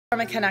From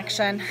a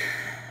connection.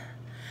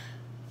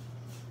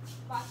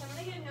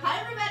 Hi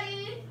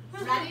everybody!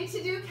 Ready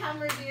to do chem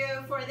review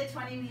for the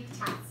 20-week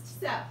test.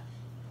 So,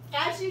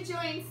 as you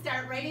join,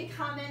 start writing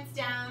comments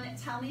down,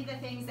 tell me the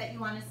things that you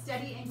want to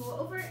study and go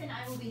over, and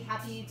I will be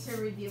happy to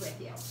review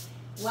with you.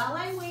 While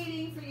I'm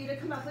waiting for you to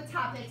come up with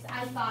topics,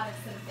 I thought of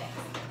some things.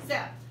 So,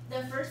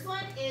 the first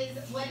one is,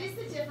 what is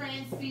the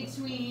difference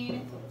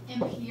between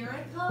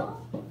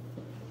empirical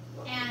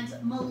and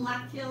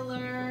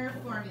molecular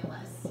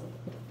formulas?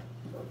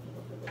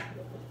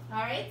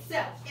 Alright, so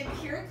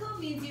empirical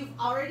means you've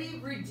already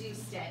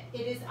reduced it.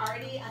 It is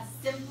already a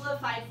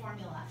simplified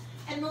formula.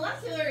 And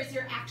molecular is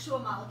your actual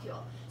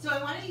molecule. So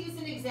I want to use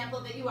an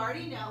example that you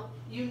already know.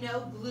 You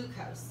know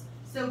glucose.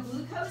 So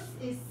glucose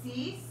is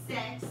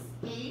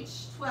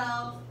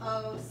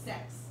C6H12O6.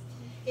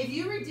 If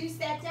you reduce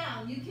that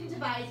down, you can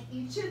divide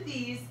each of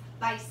these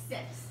by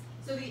 6.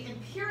 So the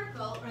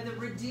empirical, or the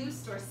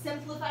reduced or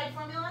simplified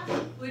formula,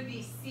 would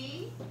be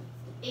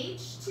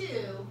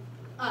CH2O.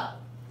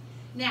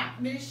 Now,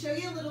 I'm going to show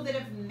you a little bit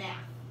of math.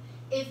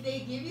 If they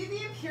give you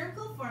the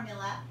empirical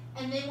formula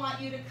and they want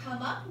you to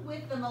come up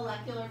with the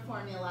molecular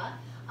formula,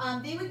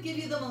 they would give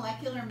you the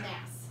molecular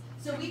mass.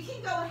 So we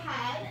can go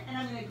ahead, and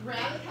I'm going to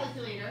grab a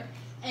calculator,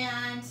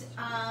 and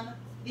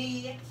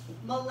the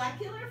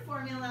molecular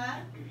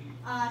formula,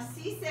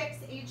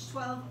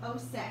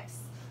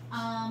 C6H12O6,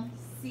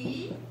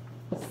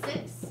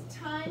 C6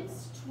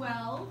 times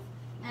 12,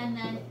 and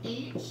then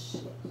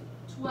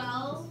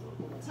H12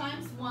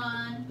 times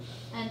 1,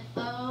 and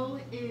O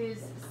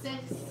is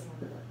 6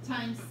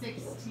 times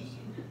 16.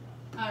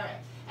 All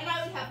right, and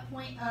I would have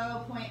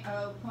 0.0,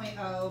 0.0,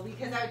 0.0,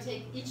 because I would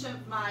take each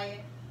of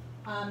my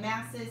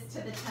masses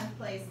to the 10th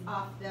place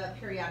off the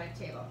periodic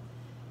table.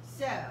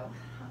 So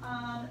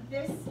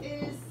this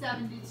is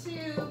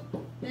 72,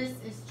 this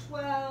is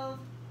 12,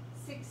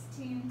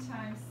 16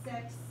 times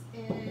 6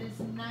 is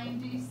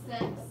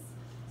 96,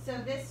 so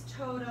this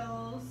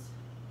totals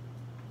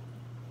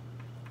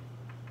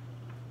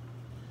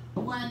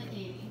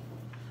 180.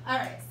 All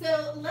right,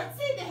 so let's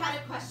say they had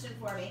a question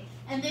for me,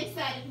 and they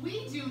said,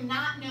 we do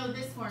not know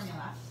this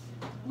formula.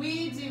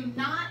 We do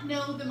not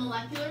know the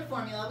molecular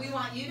formula. We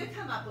want you to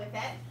come up with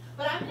it,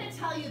 but I'm going to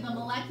tell you the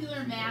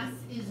molecular mass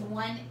is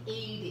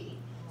 180.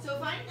 So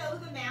if I know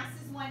the mass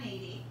is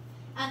 180,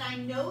 and I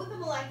know the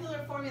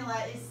molecular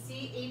formula is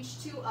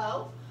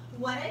CH2O,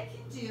 what I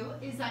can do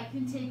is I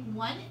can take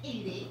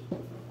 180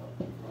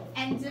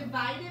 and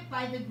divide it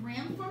by the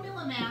gram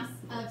formula mass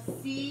of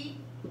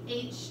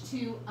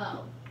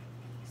CH2O.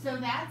 So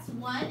that's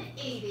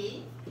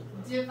 180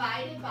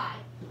 divided by,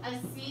 a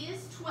C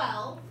is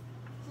 12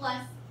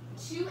 plus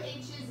 2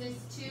 H's is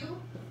 2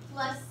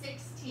 plus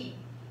 16.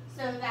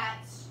 So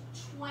that's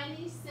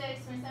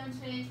 26, 27,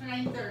 28,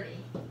 29,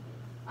 30.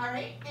 All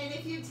right, and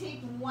if you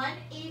take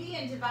 180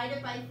 and divide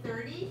it by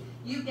 30,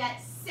 you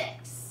get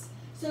 6.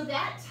 So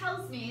that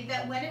tells me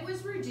that when it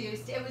was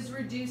reduced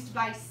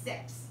by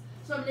 6.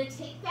 So I'm going to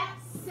take that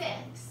 6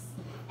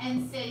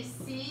 and say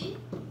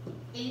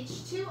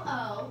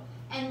CH2O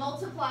and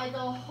multiply the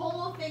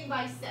whole thing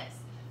by 6.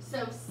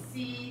 So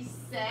C6,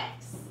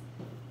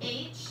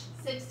 H,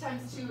 6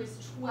 times 2 is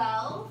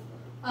 12,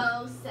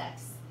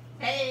 O6.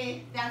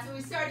 Hey, that's what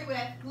we started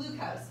with,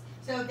 glucose.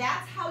 So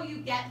that's how you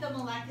get the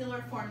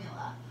molecular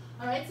formula.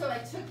 All right, so I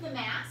took the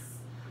mass,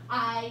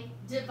 I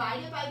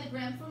divided by the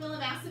gram formula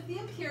mass of the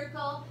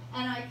empirical,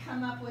 and I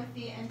come up with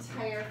the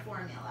entire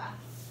formula.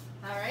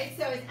 All right,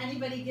 so is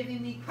anybody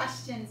giving me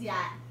questions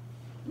yet?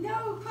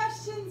 No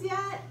questions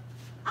yet?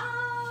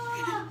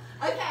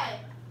 Okay,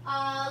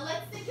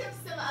 let's think of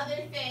some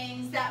other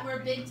things that were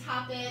big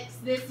topics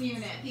this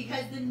unit,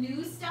 because the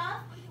new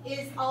stuff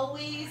is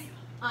always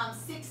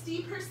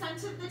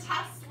 60% of the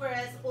test,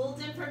 whereas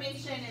old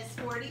information is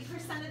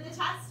 40% of the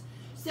test.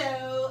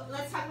 So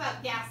let's talk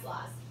about gas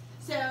laws.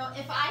 So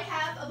if I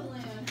have a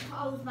balloon,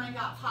 oh, mine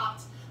got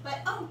popped,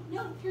 but oh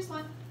no, here's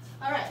one.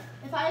 All right,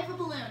 if I have a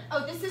balloon,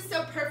 oh, this is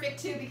so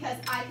perfect too because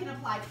I can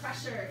apply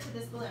pressure to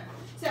this balloon.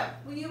 So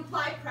when you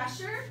apply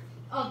pressure,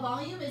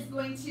 volume is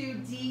going to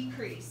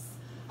decrease.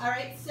 All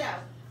right, so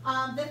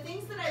the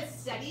things that I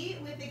study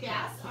with the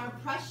gas are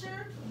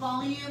pressure,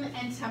 volume,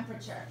 and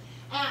temperature.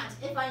 And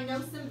if I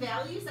know some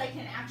values, I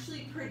can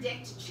actually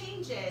predict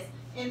changes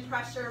in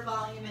pressure,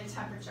 volume, and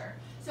temperature.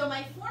 So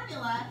my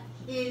formula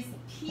is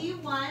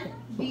P1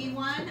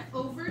 V1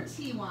 over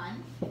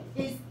T1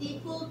 is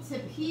equal to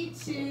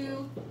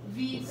P2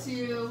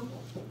 V2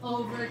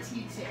 over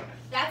T2.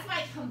 That's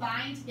my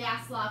combined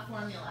gas law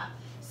formula.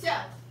 So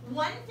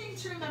one thing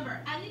to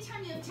remember,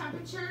 anytime you have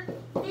temperature,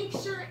 make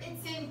sure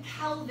it's in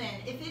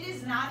Kelvin. If it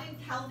is not in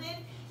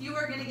Kelvin, you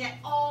are going to get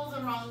all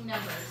the wrong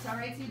numbers. All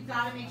right, so you've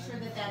got to make sure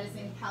that that is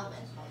in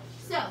Kelvin.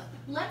 So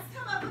let's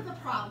come up with a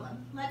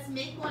problem. Let's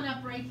make one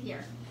up right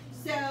here.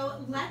 So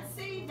let's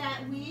say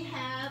that we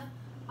have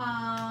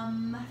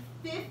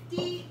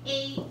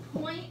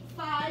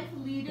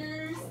 58.5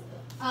 liters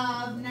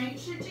of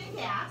nitrogen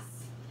gas,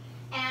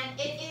 and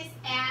it is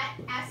at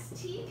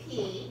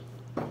STP,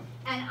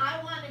 and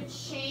I want to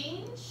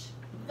change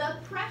the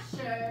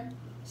pressure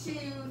to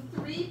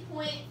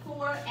 3.4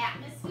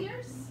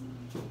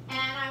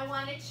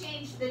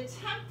 change the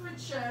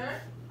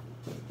temperature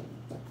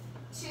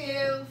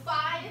to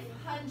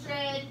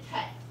 500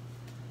 K.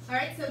 All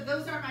right, so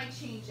those are my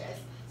changes.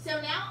 So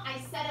now I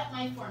set up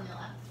my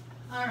formula.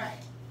 All right,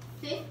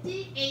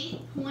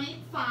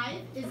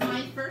 58.5 is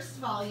my first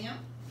volume.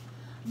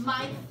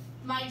 My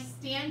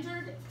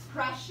standard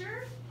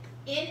pressure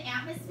in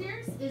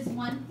atmospheres is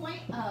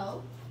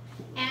 1.0,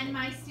 and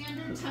my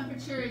standard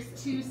temperature is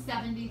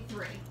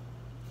 273.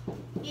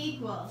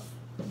 Equals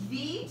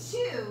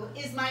V2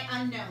 is my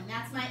unknown.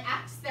 That's my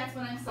X, that's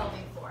what I'm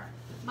solving for.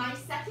 My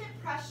second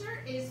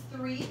pressure is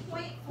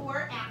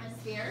 3.4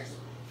 atmospheres,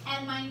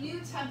 and my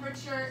new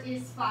temperature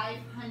is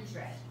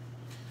 500.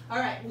 All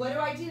right, what do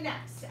I do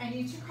next? I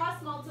need to cross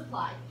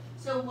multiply.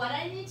 So what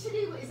I need to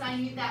do is I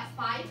need that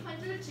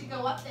 500 to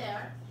go up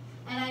there,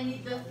 and I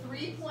need the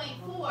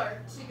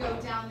 3.4 to go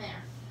down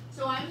there.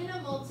 So I'm going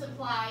to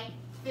multiply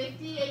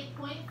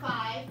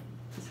 58.5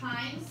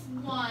 times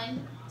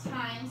 1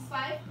 times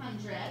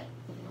 500,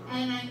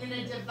 and I'm going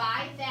to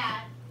divide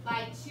that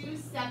by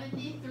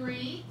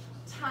 273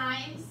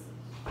 times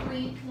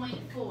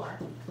 3.4.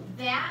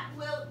 That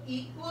will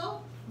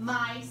equal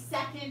my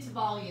second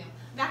volume.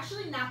 I'm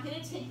actually not going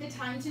to take the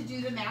time to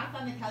do the math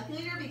on the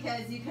calculator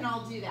because you can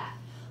all do that.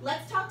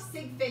 Let's talk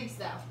sig figs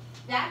though.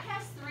 That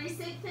has 3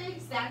 sig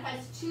figs, that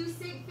has 2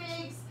 sig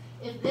figs.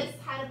 If this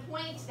had a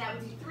point, that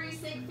would be 3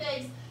 sig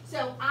figs.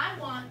 So I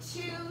want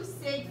 2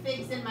 sig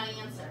figs in my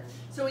answer.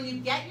 So when you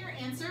get your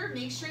answer,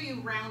 make sure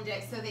you round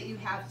it so that you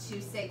have 2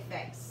 sig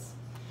figs.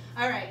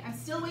 All right, I'm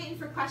still waiting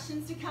for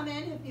questions to come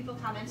in. Have people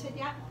commented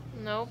yet?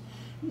 Nope.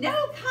 No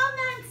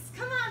comments!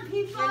 Come on,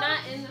 people! You're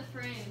not in the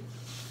frame.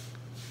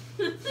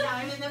 No,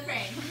 I'm in the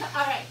frame.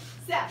 All right,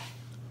 so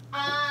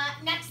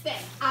next thing,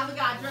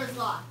 Avogadro's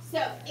law. So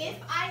if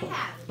I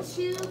have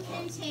 2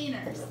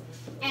 containers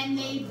and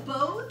they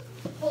both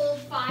hold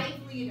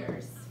 5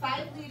 liters,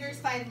 5 liters,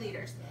 5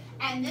 liters,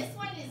 and this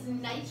one is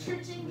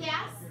nitrogen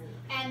gas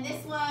and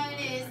this one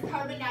is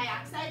carbon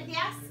dioxide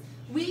gas,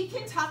 we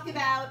can talk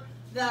about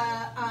the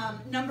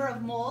number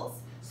of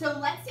moles. So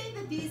let's say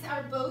that these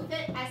are both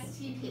at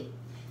STP.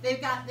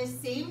 They've got the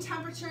same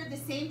temperature, the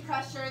same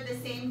pressure, the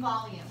same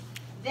volume.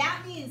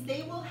 That means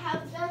they will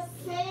have the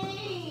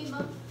same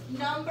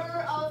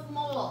number of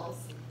moles.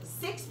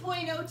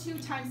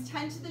 6.02 times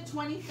 10 to the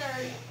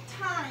 23rd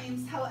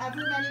times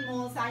however many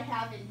moles I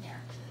have in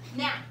here.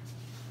 Now,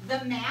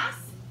 the mass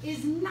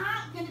is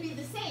not going to be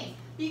the same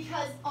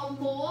because a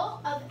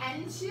mole of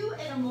N2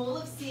 and a mole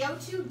of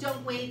CO2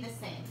 don't weigh the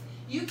same.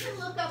 You can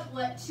look up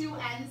what 2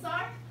 N's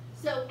are.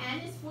 So N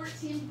is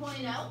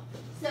 14.0.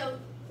 So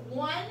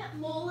 1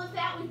 mole of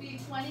that would be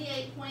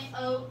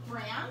 28.0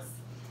 grams.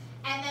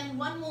 And then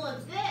 1 mole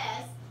of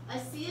this, a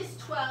C is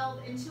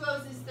 12 and 2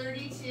 O's is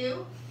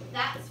 32.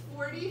 That's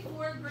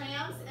 44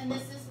 grams, and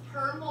this is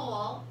per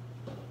mole,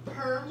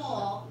 per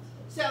mole.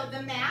 So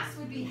the mass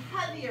would be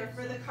heavier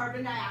for the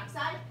carbon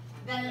dioxide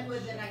than it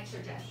would the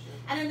nitrogen.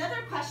 And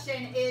another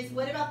question is,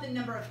 what about the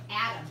number of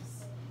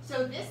atoms?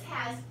 So this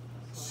has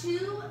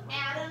 2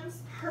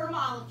 atoms per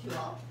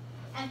molecule,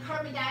 and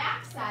carbon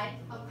dioxide,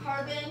 a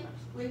carbon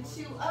with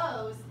 2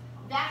 O's,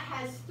 that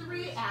has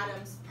 3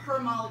 atoms per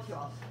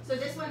molecule. So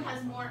this one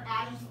has more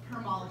atoms per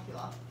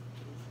molecule.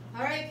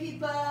 All right,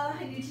 people,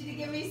 I need you to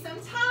give me some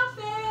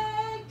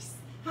topics.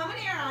 How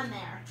many are on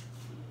there?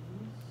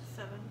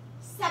 7.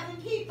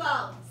 7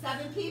 people.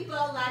 7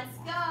 people, let's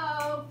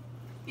go.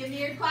 Give me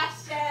your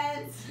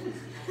questions.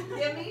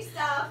 Give me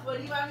stuff. What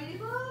do you want me to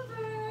go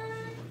over?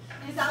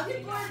 Because I'll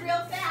get bored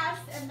real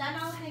fast, and then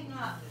I'll hang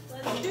up.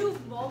 Let's do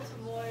mole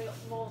stoic.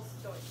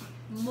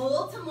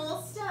 Mole to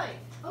mole stoic.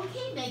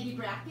 Okay, Maggie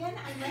Bracken,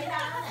 I'm right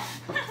on it.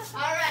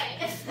 All right,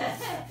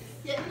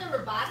 getting the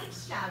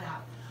robotics shout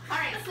out. All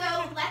right,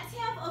 so let's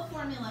have a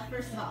formula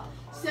first of all.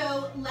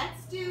 So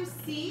let's do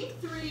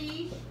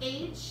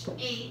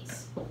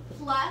C3H8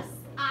 plus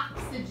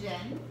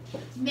oxygen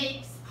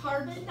makes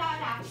carbon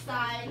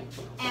dioxide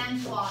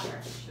and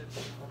water.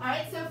 All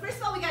right, so first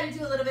of all, we got to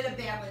do a little bit of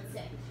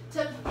balancing.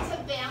 To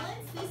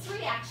balance this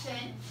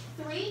reaction,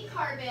 3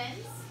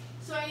 carbons.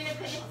 So I'm going to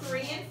put a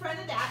 3 in front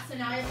of that, so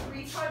now I have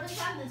 3 carbons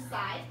on this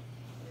side.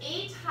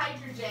 8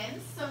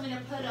 hydrogens, so I'm going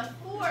to put a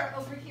 4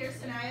 over here,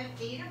 so now I have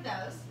 8 of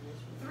those.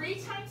 3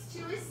 times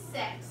 2 is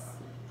 6,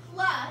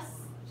 plus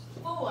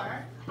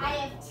 4. I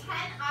have 10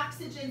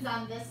 oxygens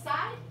on this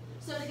side,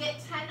 so to get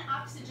 10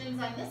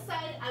 oxygens on this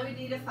side, I would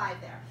need a 5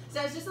 there.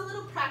 So it's just a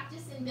little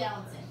practice in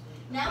balancing.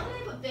 Now that I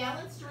have a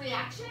balanced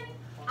reaction,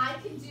 I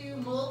can do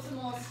mole to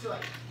mole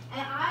stoic.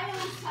 And I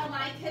always tell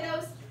my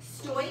kiddos,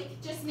 stoic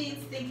just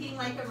means thinking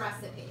like a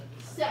recipe.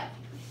 So,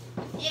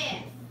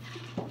 if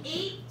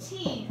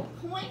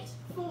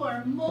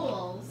 18.4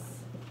 moles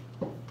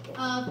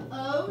of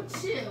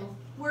O2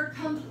 were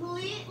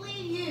completely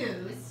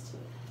used,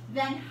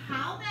 then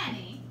how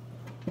many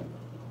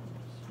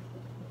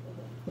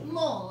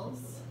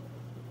moles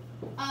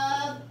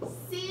of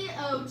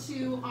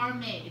CO2 are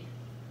made?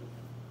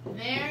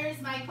 There's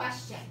my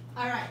question.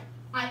 All right,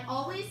 I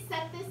always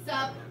set this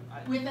up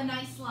with a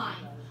nice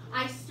line.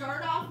 I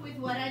start off with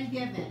what I'm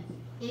given,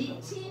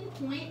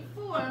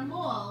 18.4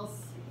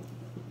 moles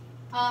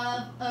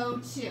of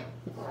O2.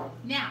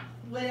 Now,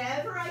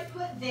 whatever I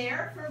put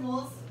there for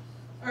moles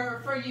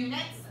or for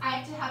units, I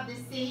have to have the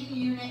same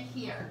unit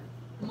here,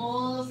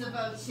 moles of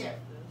O2.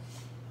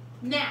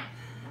 Now,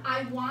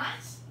 I want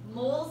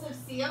moles of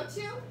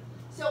CO2,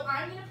 so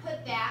I'm going to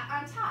put that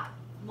on top,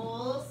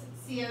 moles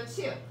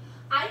CO2.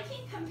 I can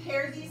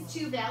compare these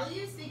two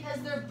values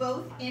because they're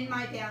both in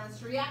my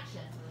balanced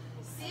reaction.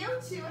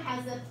 CO2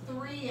 has a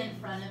 3 in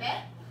front of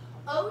it.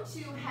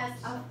 O2 has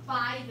a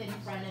 5 in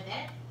front of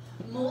it.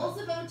 Moles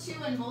of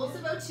O2 and moles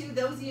of O2,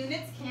 those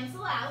units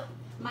cancel out.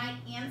 My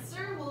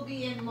answer will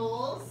be in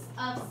moles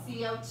of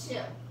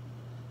CO2.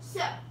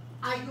 So,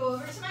 I go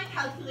over to my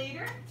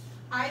calculator.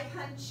 I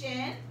punch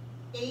in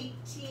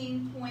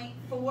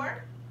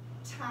 18.4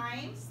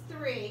 times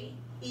 3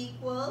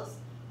 equals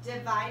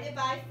divided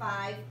by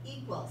 5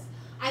 equals.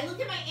 I look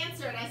at my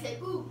answer and I say,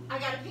 ooh, I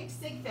gotta pick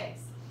sig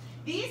figs.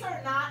 These are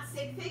not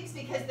sig figs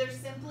because they're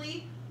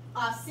simply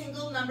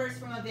single numbers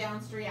from a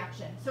balanced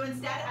reaction. So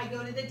instead, I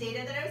go to the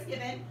data that I was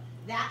given.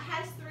 That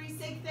has 3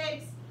 sig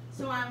figs,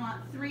 so I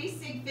want 3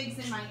 sig figs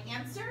in my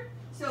answer.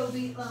 So it'll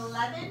be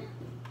 11.0.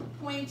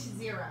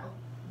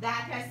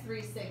 That has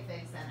 3 sig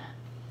figs in it.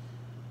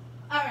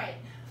 All right,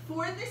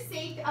 for the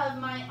sake of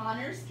my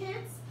honors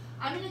kids,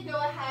 I'm going to go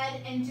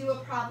ahead and do a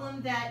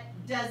problem that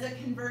does a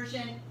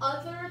conversion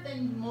other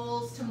than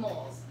moles to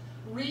moles.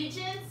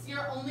 Regents,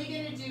 you're only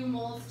going to do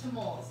moles to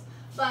moles.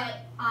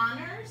 But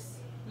honors,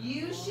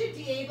 you should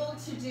be able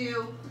to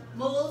do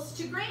moles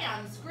to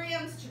grams,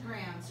 grams to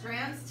grams,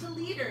 grams to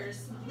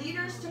liters,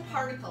 liters to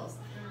particles.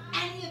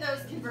 Any of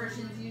those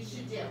conversions you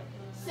should do.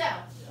 So,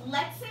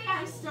 let's say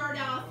I start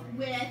off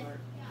with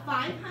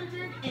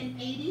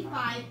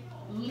 585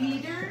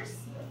 liters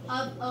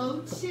of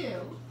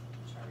O2.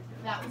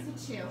 That was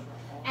a 2.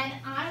 And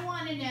I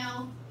want to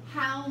know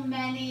how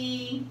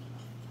many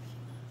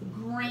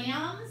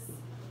grams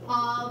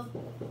of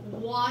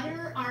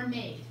water are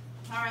made.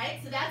 All right,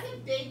 so that's a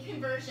big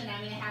conversion I'm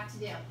going to have to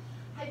do.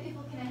 Hi,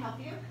 people, can I help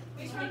you?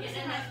 Which one is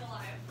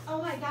alive?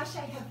 Oh my gosh,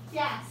 I have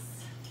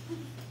guests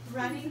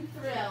running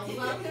through.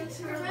 Welcome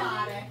to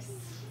robotics.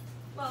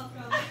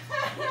 Welcome.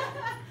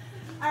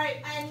 All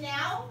right, and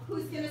now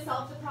who's going to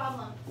solve the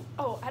problem?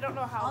 Oh, I don't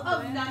know how.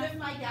 Oh, none of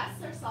my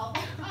guests are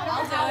solving. Oh,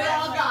 I'll do they're it.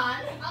 all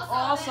gone.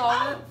 I'll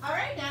solve it. All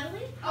right,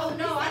 Natalie. Oh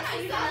no, I'm not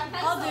using that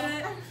pencil. I'll do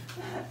it.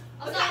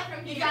 I'll start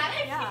from here. You got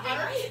it? Yeah. All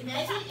right,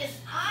 Maggie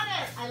is on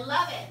it. I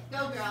love it.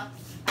 Go, girl.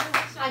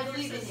 I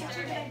believe in you.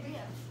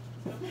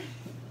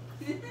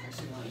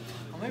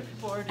 How many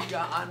people already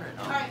got on right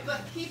now? All right,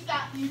 but keep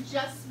that. You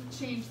just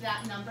changed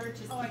that number.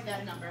 Just keep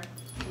that number.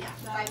 Yeah,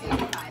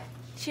 585.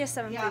 She has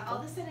 7 Yeah, people.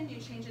 all of a sudden you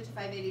changed it to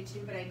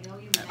 582, but I know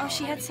you meant Oh,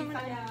 she had someone.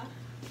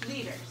 585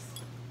 liters.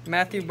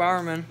 Matthew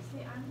Bowerman.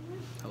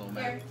 Hello, Here,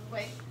 Matt.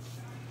 wait.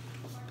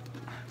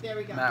 There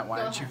we go. Matt, why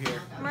Go aren't you ahead.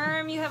 here?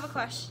 Merm, you have a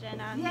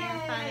question on here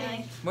finally.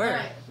 Yay! Where? All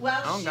right.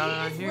 Well, I don't got it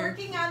on she is here.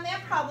 working on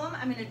that problem.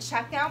 I'm going to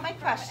check out my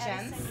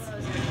questions.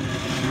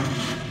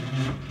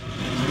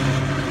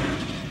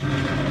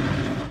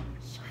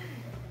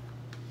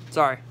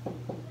 Sorry.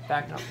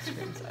 Backed up the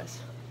screen size.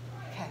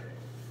 Okay.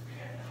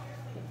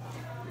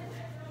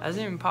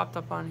 Hasn't even popped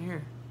up on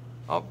here.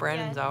 Oh,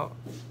 Brandon's Yeah. out.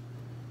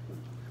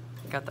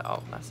 Got the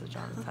out message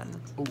on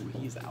attendance. Oh,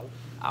 he's out.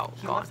 Out.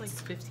 He Gone. left like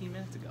 15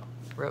 minutes ago.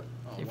 Rip.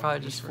 Oh, He wow, probably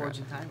he's just forgot.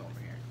 forging time over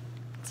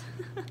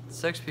here.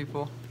 6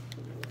 people.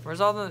 Where's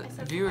all the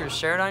viewers?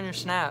 Share it on your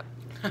snap.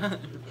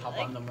 Hop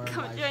on the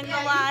Come Merm join the Yeah, you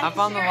live. Hop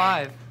on the Sure.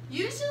 live.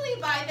 Usually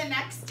by the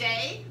next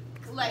day,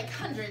 like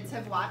hundreds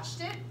have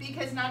watched it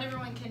because not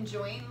everyone can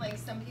join. Like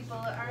some people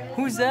are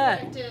Who's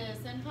that?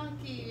 and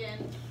hunky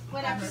and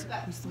whatever.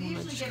 But Who's the we one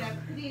usually that's get a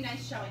pretty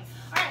nice showing.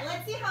 All right,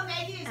 let's see how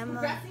Maggie is Emma.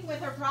 progressing with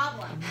her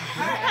problem.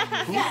 All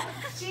right, yeah.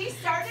 She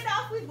started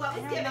off with what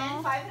was given,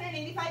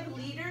 585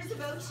 liters of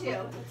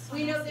O2.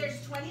 We know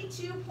there's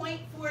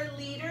 22.4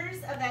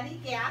 liters of any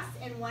gas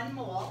in 1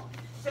 mole.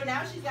 So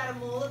now she's got a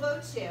mole of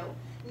O2.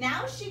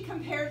 Now she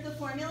compared the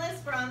formulas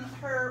from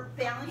her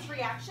balanced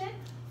reaction.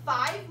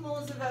 5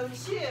 moles of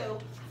O2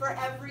 for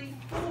every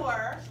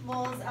 4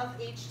 moles of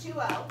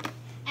H2O.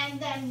 And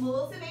then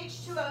moles of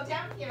H2O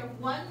down here,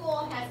 1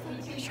 mole has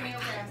 18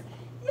 kilograms.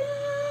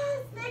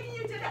 Yes, Maggie,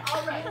 you did it.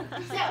 All right.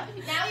 So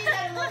now you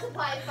got to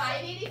multiply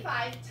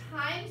 585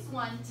 times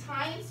 1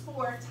 times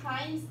 4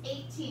 times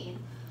 18.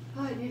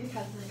 Oh, I need a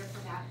calculator for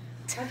that.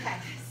 Okay,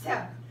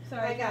 so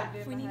I got.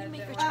 We need to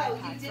make a Oh, tripod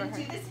you for didn't her.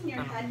 do this in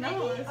your head, No,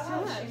 Maggie? it's too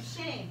Oh, much.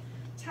 shame.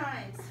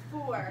 Times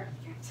 4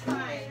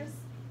 times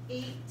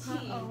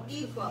 18 Uh-oh.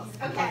 equals.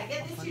 Okay, I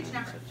get this huge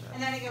number.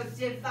 And then I go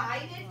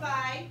divided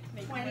by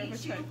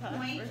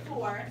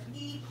 22.4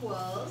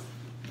 equals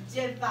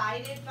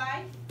divided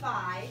by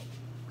 5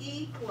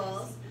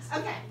 equals.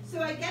 Okay,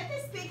 so I get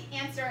this big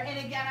answer, and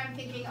again I'm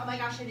thinking, oh my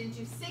gosh, I didn't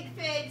do sig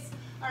figs.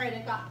 All right,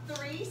 I've got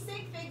 3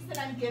 sig figs that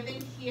I'm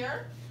given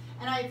here.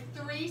 And I have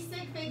 3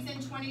 sig figs in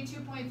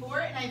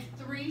 22.4, and I have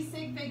 3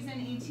 sig figs in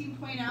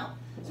 18.0.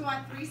 So I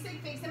want 3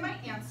 sig figs in my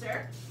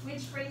answer,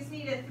 which brings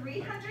me to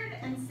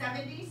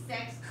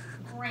 376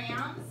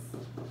 grams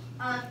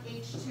of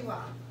H2O.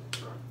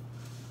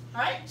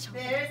 Alright,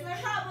 there's my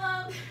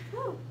problem.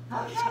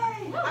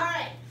 Okay,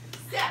 alright.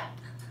 So,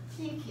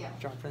 thank you.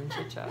 Drop it in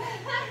the chat.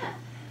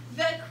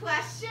 The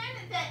question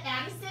that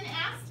Addison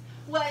asked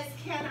was,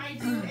 can I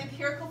do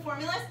empirical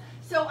formulas?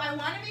 So I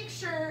want to make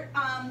sure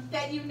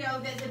that you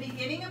know that at the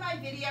beginning of my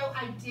video,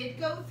 I did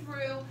go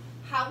through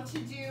how to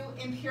do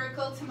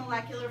empirical to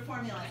molecular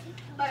formulas.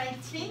 But I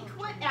think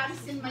what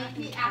Addison might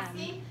be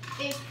asking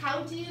is,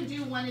 how do you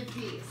do one of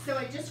these? So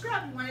I just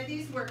grabbed one of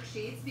these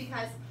worksheets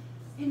because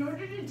in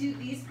order to do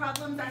these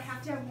problems, I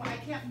have to have one. I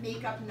can't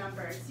make up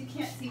numbers. You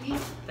can't see me.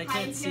 They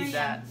Hi, can't see Miriam.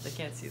 that. They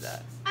can't see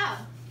that.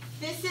 Oh,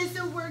 this is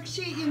a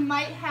worksheet you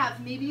might have.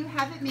 Maybe you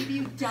have it, maybe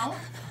you don't.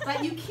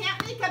 But you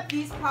can't make up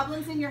these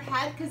problems in your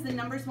head because the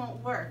numbers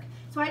won't work.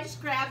 So I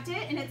just grabbed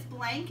it and it's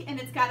blank and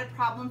it's got a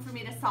problem for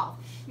me to solve.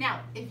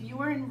 Now, if you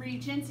are in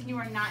Regents and you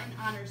are not in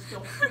honors,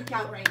 don't freak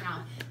out right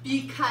now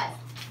because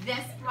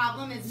this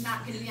problem is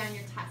not going to be on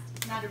your test.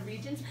 It's not a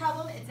Regents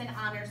problem, it's an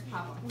honors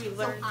problem.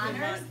 So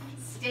honors,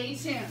 stay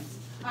tuned.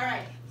 All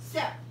right,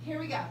 so here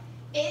we go.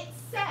 It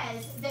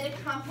says that a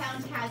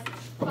compound has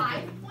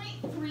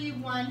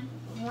 5.31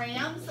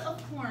 grams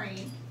of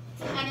chlorine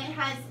and it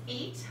has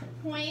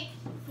 8.40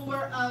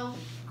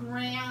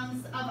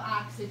 grams of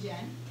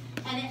oxygen.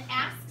 And it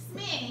asks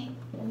me,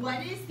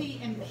 what is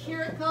the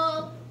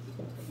empirical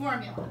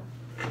formula?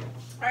 All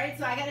right,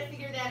 so I got to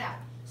figure that out.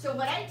 So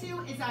what I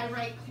do is I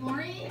write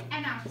chlorine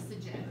and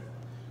oxygen.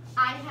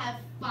 I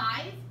have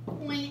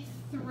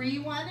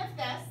 5.31 of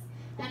this,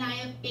 and I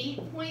have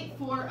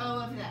 8.40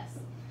 of this.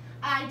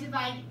 I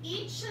divide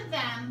each of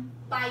them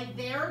by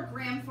their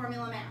gram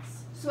formula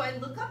mass. So I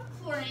look up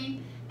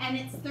chlorine, and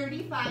it's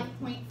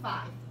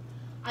 35.5.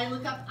 I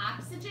look up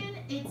oxygen,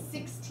 it's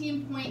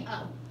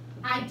 16.0.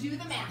 I do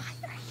the math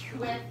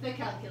with the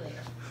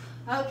calculator.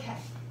 Okay,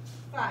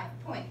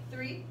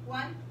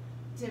 5.31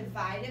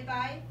 divided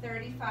by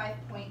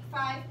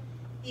 35.5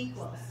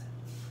 equals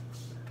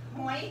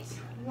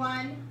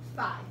 0.15.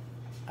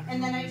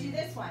 And then I do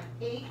this one,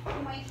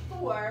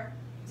 8.4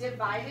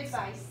 divided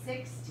by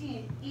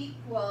 16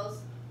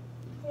 equals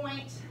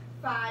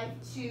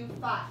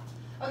 0.525.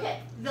 Okay,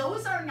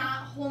 those are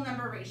not whole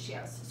number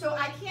ratios, so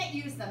I can't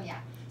use them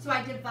yet. So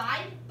I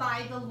divide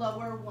by the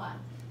lower one.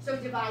 So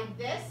divide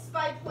this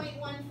by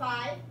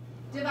 0.15,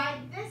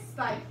 divide this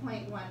by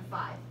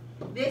 0.15.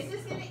 This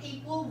is going to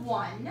equal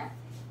 1,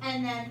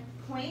 and then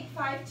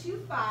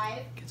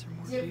 0.525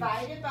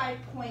 divided by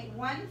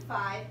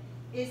 0.15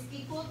 is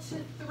equal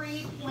to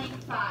 3.5.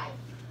 I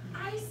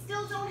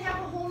still don't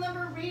have a whole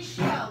number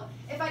ratio.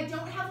 If I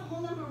don't have a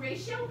whole number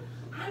ratio,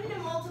 I'm going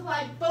to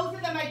multiply both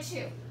of them by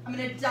 2. I'm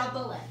going to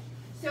double it.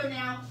 So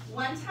now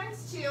 1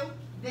 times 2,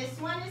 this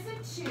one is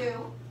a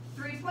 2.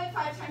 3.5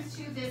 times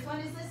 2, this one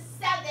is a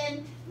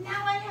 7.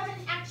 Now I have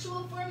an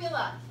actual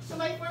formula. So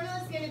my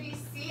formula is going to be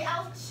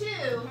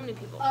Cl2O7. How many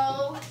people?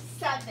 All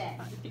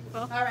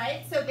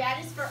right, so that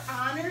is for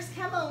honors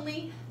chem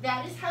only.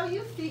 That is how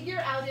you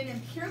figure out an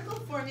empirical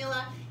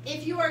formula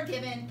if you are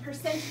given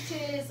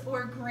percentages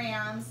or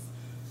grams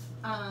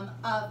of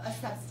a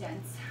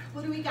substance.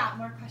 What do we got?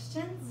 More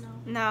questions?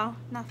 No,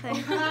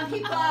 nothing. Come on,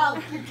 people.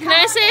 Can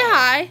I say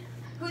hi?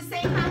 Who's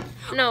saying hi?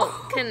 No,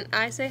 can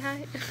I say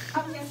hi?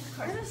 Oh, yes, of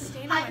course.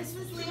 Hi, this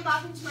is Leah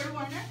Bob and Tori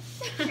Warner,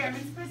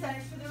 chairman's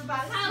presenters for the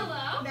robotics.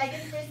 Hello.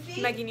 Megan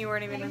Frisbee. Megan, you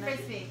weren't even Megan in it.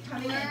 Frisbee.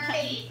 Coming in.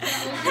 Kate.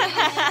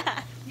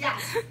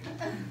 Yes.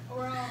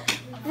 We're all.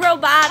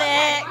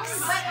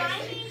 Robotics. But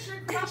I need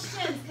your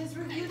questions because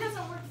review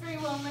doesn't work very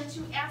well unless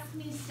you ask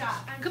me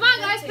stuff. Come on,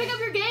 guys, pick up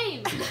your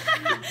game.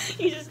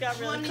 You just got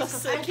really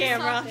close to the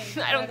camera.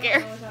 I don't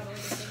care.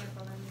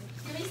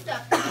 Give me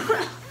stuff.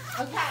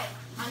 Okay.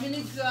 I'm going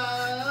to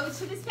go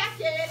to this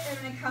packet and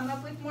I'm going to come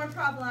up with more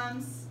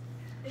problems.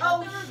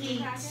 Oh,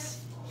 heat.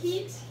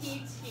 Heat.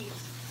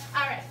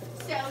 All right.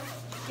 So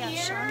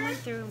here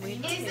is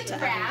a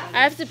graph.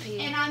 I have to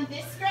pee. And on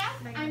this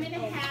graph, I'm going to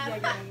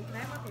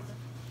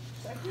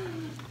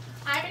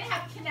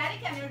have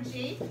kinetic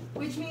energy,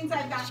 which means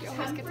I've got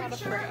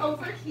temperature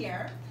over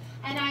here,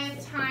 and I have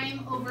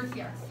time over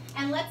here.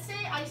 And let's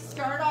say I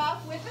start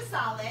off with a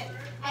solid,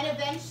 and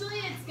eventually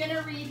it's going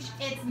to reach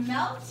its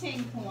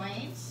melting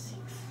point,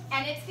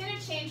 and it's going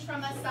to change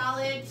from a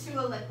solid to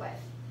a liquid.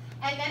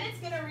 And then it's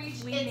going to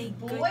reach its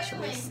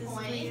boiling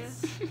point,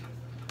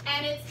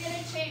 and it's going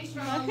to change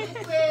from a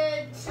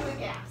liquid to a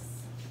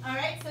gas. All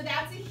right, so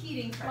that's a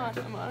heating curve.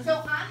 So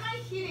on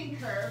my heating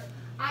curve,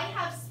 I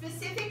have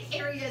specific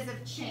areas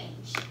of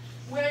change,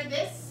 where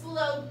this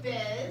slope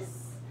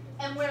is,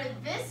 and where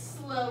this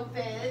slope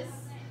is,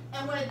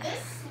 and where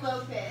this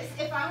slope is.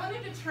 If I want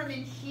to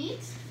determine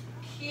heat,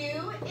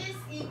 Q is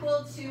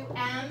equal to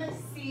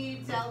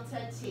mc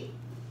delta T.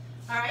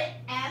 All right,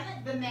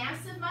 M, the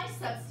mass of my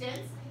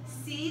substance,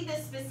 C, the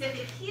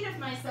specific heat of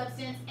my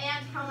substance,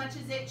 and how much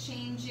is it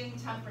changing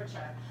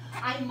temperature.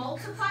 I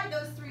multiply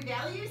those three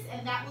values,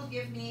 and that will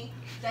give me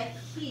the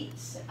heat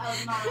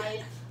of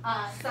my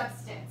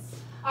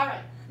substance. All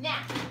right,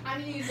 now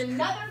I'm going to use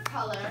another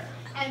color,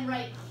 and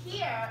right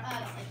here, I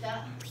don't like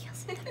that.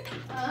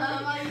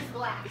 I'll use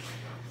black.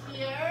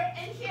 Here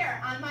and here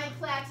on my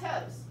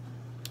plateaus.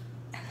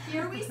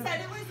 here we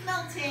said it was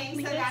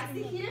melting, so that's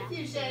the heat of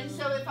fusion.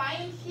 So if I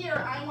am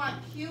here, I want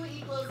Q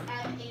equals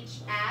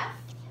MHF.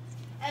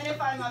 And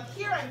if I'm up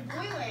here, I'm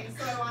boiling,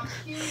 so I want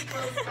Q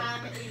equals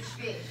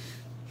MHB.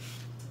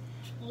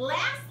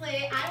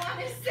 Lastly, I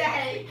want to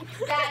say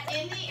that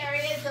in the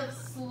areas of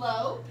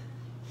slope,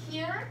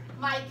 here,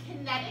 my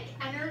kinetic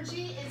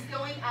energy is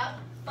going up,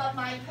 but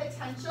my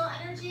potential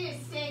energy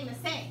is staying the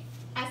same.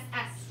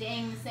 SS,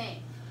 staying the same.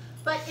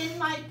 But in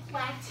my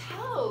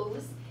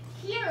plateaus,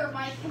 here,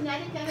 my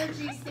kinetic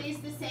energy stays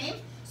the same.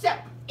 So,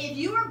 if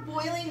you are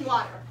boiling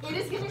water, it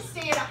is going to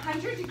stay at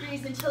 100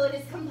 degrees until it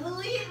is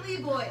completely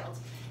boiled.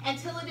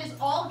 Until it is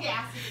all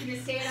gas, it's going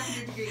to stay at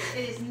 100 degrees.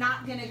 It is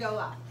not going to go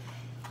up.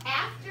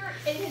 After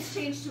it has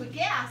changed to a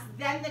gas,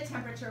 then the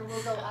temperature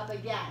will go up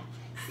again.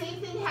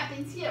 Same thing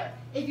happens here.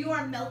 If you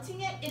are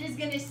melting it, it is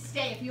going to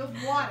stay. If you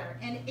have water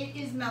and it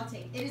is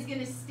melting, it is going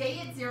to stay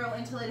at 0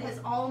 until it has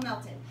all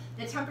melted.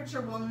 The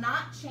temperature will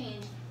not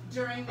change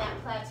during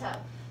that plateau.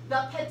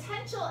 The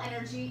potential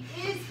energy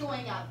is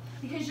going up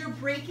because you're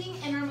breaking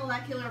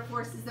intermolecular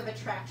forces of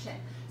attraction.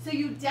 So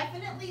you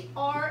definitely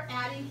are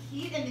adding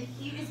heat, and the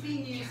heat is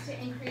being used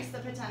to increase the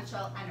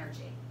potential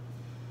energy.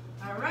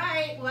 All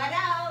right, what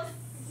else?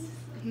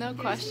 No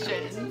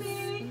questions.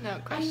 No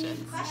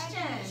questions.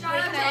 Questions?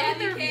 Charlotte, Can I look at get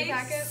the the review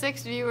packet?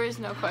 6 viewers,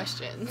 no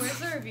questions. Where's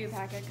the review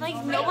packet?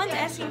 Like, no one's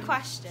asking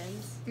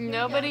questions.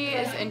 Nobody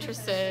is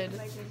interested.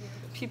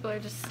 People are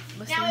just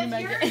listening Now, to my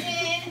if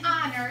you're in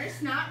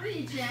honors, not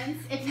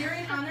regions, if you're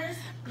in honors,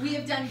 we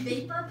have done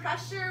vapor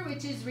pressure,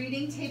 which is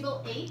reading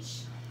table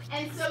H.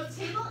 And so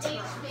table H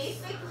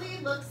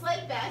basically looks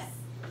like this.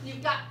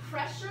 You've got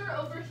pressure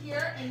over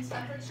here and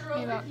temperature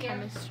over about here.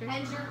 chemistry.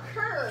 And your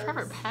curves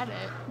Trevor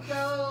Pettit.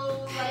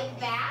 go like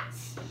that.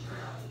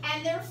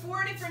 And there are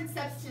 4 different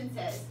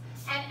substances.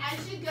 And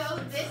as you go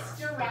this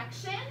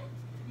direction,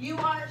 you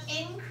are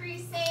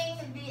increasing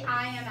the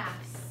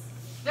IMFs.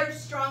 They're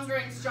stronger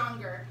and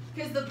stronger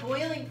because the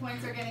boiling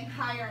points are getting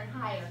higher and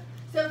higher.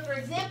 So for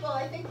example,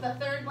 I think the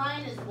third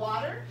line is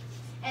water.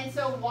 And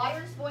so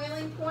water's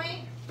boiling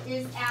point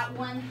is at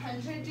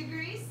 100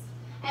 degrees.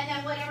 And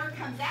then whatever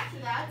comes after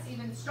that's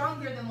even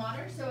stronger than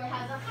water, so it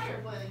has a higher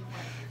boiling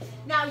point.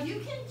 Now you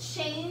can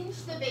change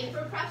the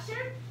vapor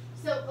pressure.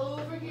 So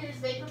over here is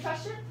vapor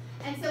pressure.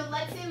 And so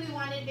let's say we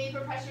wanted vapor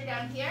pressure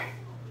down here.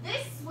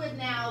 This would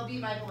now be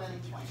my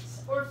boiling point.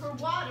 Or for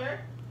water,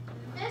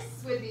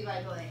 this would be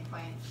my boiling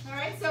point. All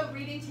right, so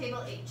reading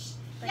table H.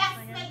 Yes,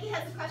 Maggie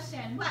has a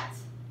question. What?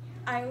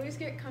 I always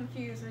get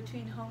confused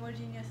between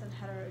homogeneous and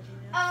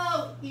heterogeneous.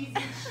 Oh, easy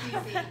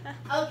cheesy.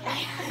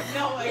 Okay.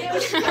 No way.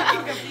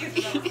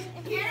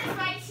 Here's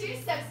my 2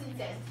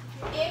 substances.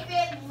 If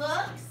it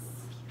looks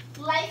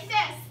like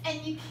this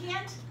and you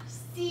can't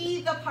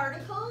see the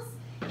particles,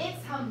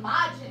 it's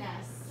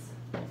homogeneous.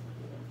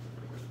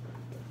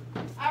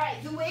 All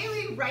right, the way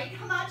we write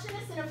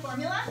homogeneous in a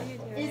formula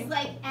is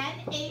like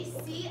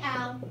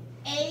NaCl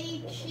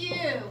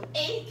AQ.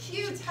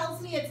 AQ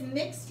tells me it's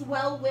mixed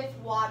well with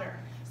water.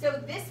 So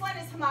this one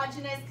is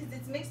homogeneous because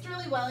it's mixed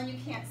really well and you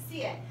can't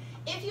see it.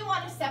 If you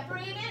want to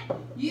separate it,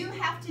 you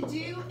have to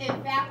do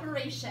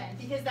evaporation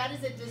because that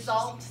is a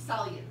dissolved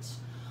solute.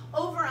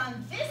 Over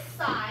on this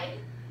side,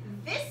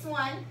 this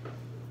one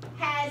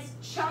has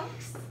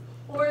chunks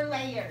or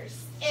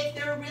layers. If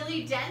they're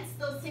really dense,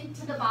 they'll sink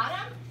to the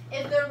bottom.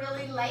 If they're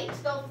really light,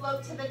 they'll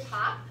float to the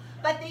top,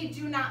 but they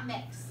do not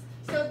mix.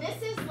 So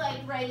this is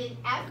like writing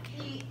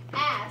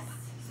FeS,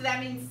 so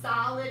that means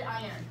solid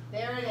iron.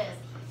 There it is.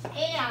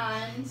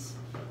 And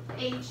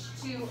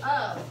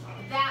H2O.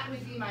 That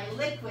would be my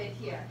liquid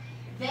here.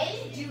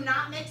 They do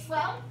not mix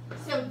well,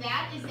 so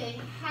that is a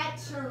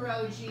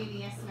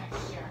heterogeneous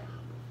mixture.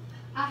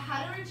 A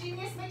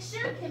heterogeneous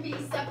mixture can be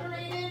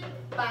separated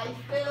by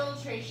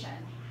filtration.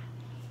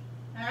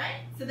 All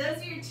right, so those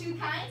are your 2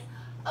 kinds.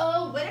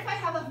 Oh, what if I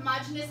have a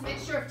homogeneous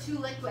mixture of 2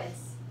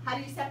 liquids? How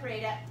do you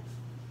separate it?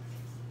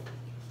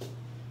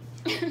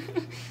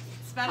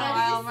 It's been a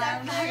How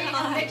while, do you separate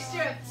a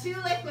mixture of 2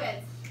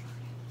 liquids?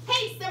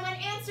 Hey, someone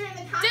answer in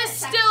the comments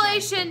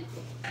Distillation. section.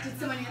 Did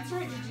someone answer or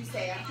did you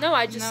say it? No,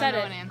 I just said no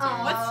it. one answered.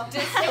 Oh. What's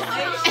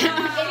distillation?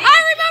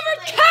 I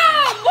remembered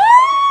Cam!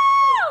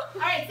 Woo!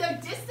 All right, so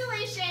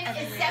distillation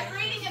is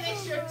separating a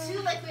mixture of 2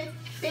 liquids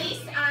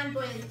based on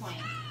boiling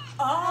point.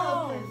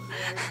 Oh.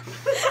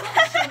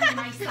 Show me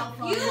my cell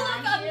phone You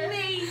on look here.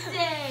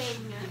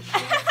 amazing.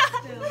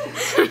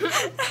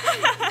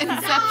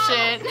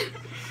 Inception.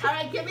 All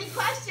right, give me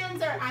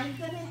questions or I'm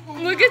gonna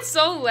hang Look, up. it's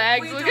so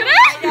lagged. Look at it.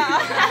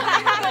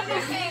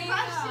 Give me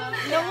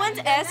questions. No one's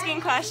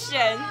asking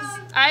questions.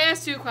 I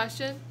asked you a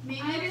question.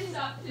 Maybe I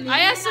you're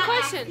asked a not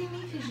question. asking me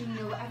because you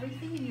know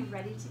everything and you're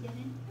ready to get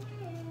in.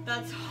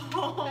 That's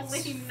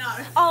totally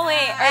not. Oh,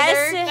 wait. Are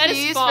there That is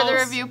keys for the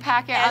false. review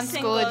packet on S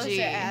and Gloser Schoology?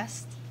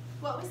 asked.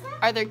 What was that?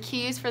 Are there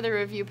keys for the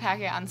review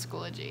packet on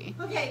Schoology?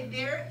 Okay,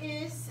 there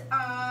is,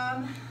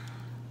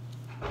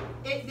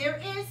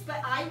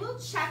 but I will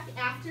check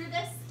after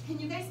this. Can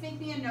you guys make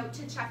me a note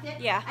to check it?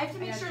 Yeah. I have to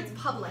make sure it's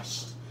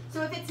published.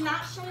 So if it's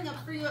not showing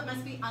up for you, it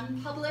must be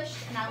unpublished,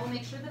 and I will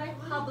make sure that I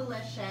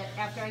publish it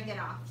after I get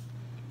off.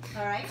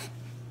 All right.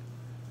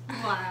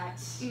 What?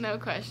 No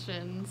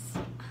questions.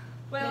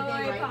 Wait, Did they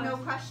wait, write no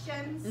pause.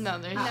 questions? No,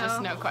 there's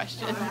just no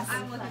questions. Oh,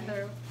 I'm looking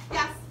through.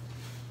 Yes.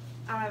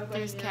 I don't have a question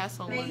There's yet.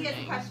 castle Maggie has a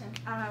learning. question.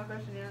 I don't have a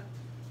question yet.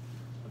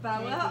 But I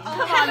will. Maggie.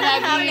 Oh, Come on,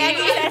 Maggie.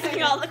 Maggie's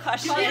asking all the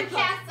questions. Call your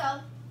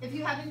castle. If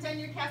you haven't done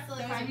your castle, if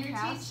There's I'm a your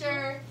castle?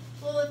 teacher,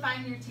 well, if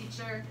I'm your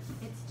teacher,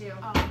 it's due.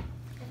 Oh.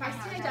 If I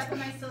stand up,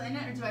 am I still in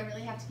it, or do I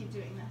really have to keep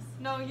doing this?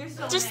 No, you're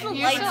still Just the in it.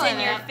 You're still lights in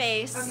in your it.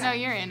 face. No,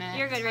 you're in it.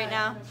 You're good right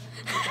now.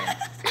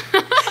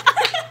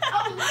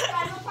 Oh, look,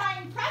 I'm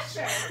applying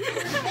pressure.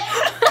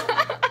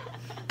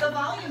 The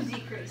volume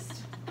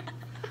decreased.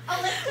 Oh,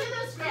 let's do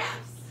those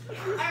graphs.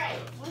 All right.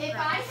 If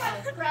I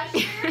have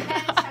pressure and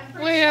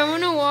temperature. Wait, I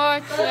want to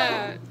watch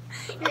that.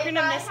 You're if gonna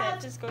I miss have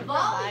it. Just go to the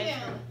live.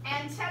 Volume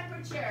and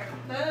temperature.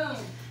 Boom.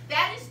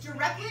 That is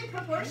directly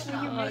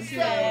proportional. You missed So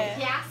it.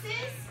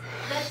 gases,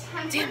 the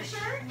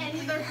temperature, and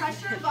either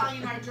pressure or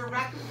volume are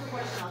directly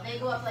proportional. They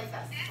go up like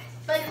this.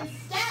 But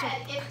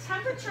instead, if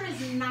temperature is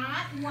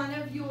not one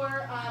of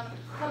your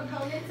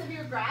components of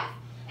your graph,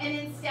 and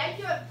instead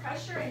you have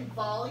pressure and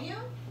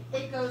volume,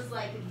 it goes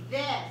like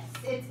this.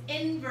 It's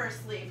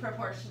inversely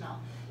proportional.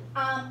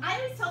 I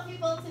always tell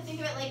people to think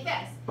of it like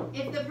this.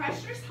 If the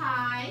pressure is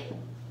high,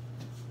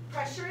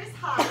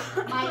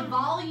 my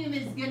volume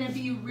is going to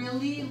be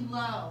really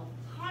low.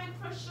 High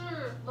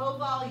pressure, low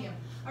volume.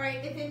 All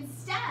right, if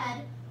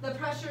instead the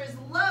pressure is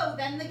low,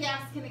 then the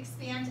gas can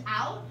expand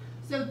out.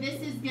 So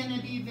this is going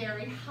to be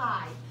very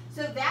high.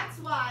 So that's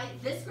why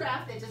this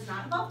graph that does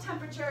not involve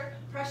temperature,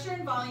 pressure,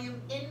 and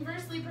volume,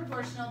 inversely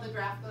proportional, the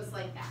graph goes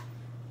like that.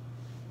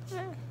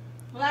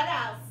 What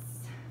else?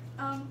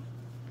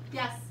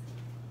 Yes.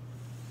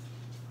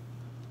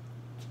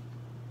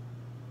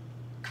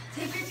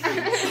 Take your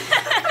time.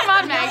 Come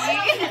on, No one Maggie.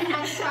 else has any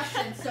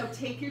questions, so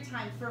take your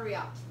time for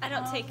real. I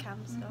don't take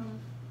chems though.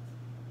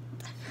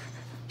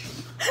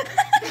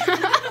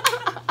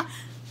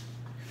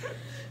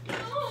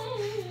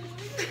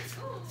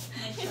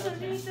 It's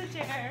underneath the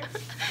chair.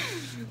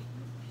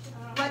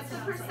 What's the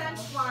percent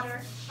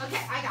water?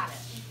 Okay, I got it.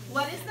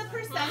 What is the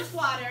percent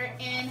water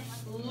in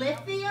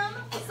lithium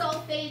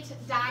sulfate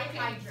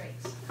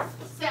dihydrate?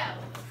 So,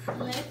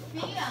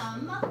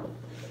 lithium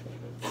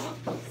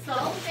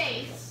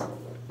sulfate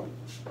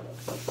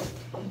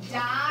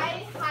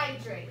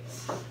dihydrate.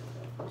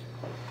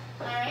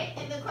 Alright,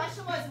 and the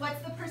question was,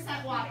 what's the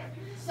percent water?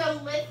 So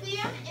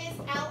lithium is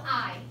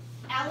Li.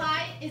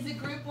 Li is a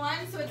group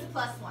 1, so it's a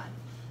 +1.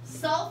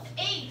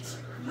 Sulfate,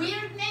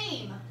 weird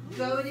name.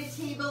 Go to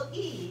table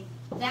E.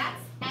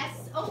 That's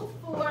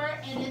SO4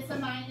 and it's a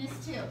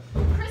 -2.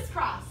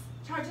 Crisscross,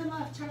 charge on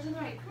left, charge on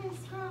right,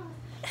 crisscross.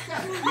 So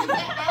you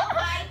get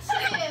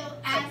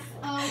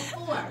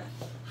Li2SO4.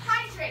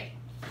 Hydrate.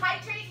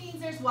 Hydrate means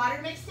there's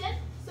water mixed in,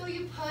 so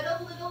you put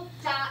a little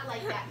dot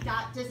like that.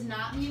 Dot does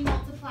not mean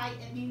multiply,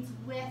 it means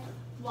with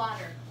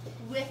water.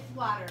 With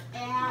water,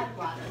 add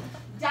water.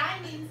 Di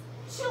means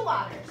 2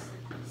 waters.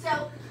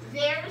 So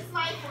there's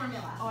my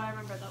formula. Oh, I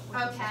remember that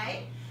one.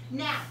 Okay?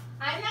 Now,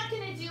 I'm not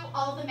going to do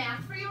all the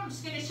math for you. I'm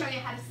just going to show you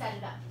how to set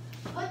it up.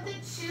 Put the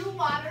 2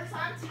 waters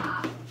on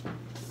top.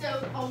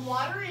 So a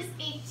water is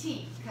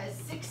 18, because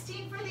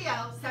 16 for the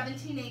O,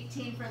 17,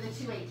 18 for the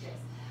 2 H's.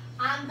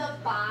 On the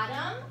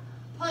bottom,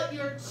 put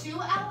your 2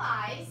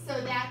 Li's,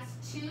 so that's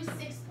 2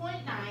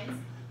 6.9s,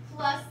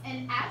 plus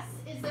an S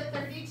is a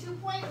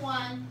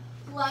 32.1,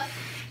 plus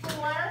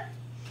 4,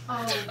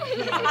 oh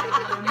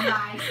yeah,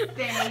 my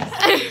face.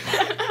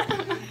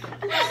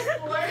 Plus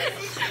 4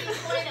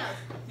 16.0.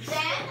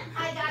 Then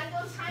I gotta go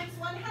times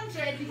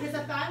 100 because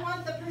if I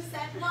want the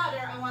percent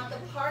water, I want the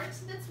part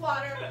that's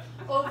water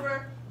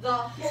over the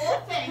whole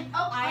thing.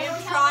 Oh, I am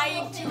only have the trying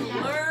whole to thing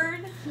now.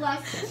 learn.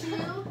 Plus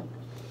 2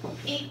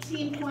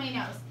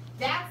 18.0s.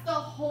 That's the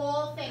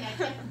whole thing. I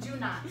can't do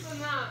not.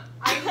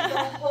 I need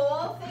the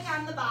whole thing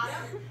on the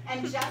bottom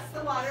and just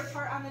the water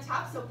part on the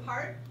top. So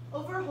part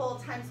over whole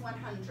times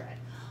 100.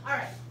 All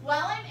right.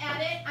 While I'm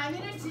at it, I'm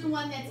going to do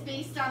one that's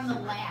based on the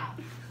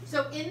lab.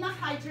 So in the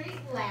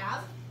hydrate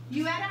lab,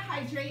 you had a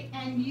hydrate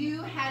and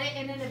you had it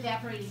in an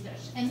evaporating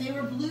dish, and they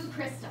were blue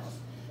crystals.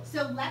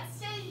 So let's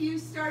say you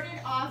started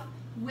off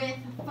with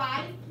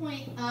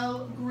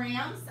 5.0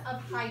 grams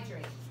of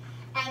hydrate.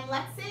 And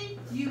let's say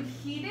you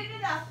heated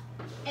it up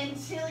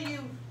until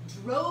you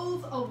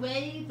drove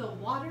away the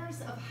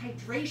waters of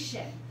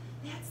hydration.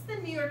 That's the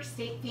New York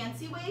State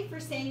fancy way for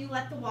saying you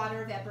let the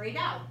water evaporate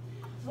out.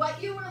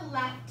 What you were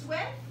left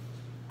with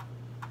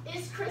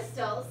is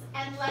crystals,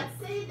 and let's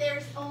say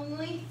there's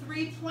only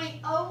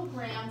 3.0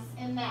 grams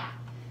in that.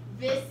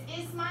 This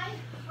is my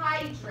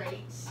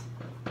hydrate.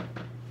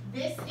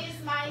 This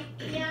is my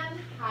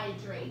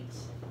anhydrate.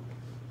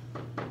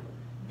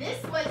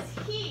 This was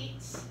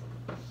heat,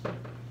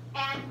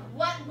 and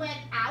what went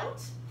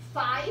out?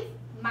 5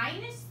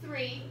 minus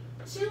 3,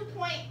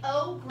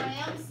 2.0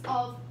 grams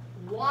of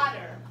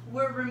water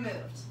were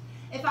removed.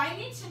 If I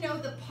need to know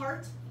the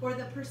part or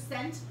the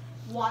percent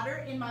water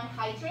in my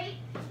hydrate,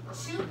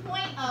 2.0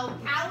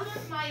 out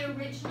of my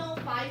original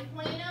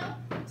 5.0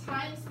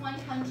 times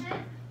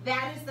 100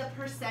 That is the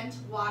percent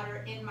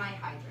water in my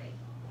hydrate.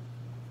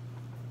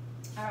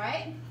 All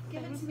right,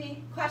 give it to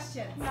me.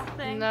 Questions?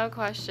 Nothing. No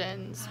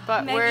questions,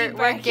 but Maggie we're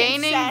Bracken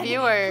gaining said,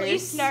 viewers.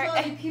 "Please start."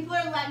 Slowly, people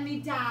are letting me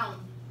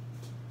down.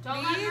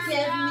 Don't Please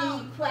give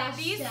me questions.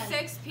 These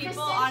 6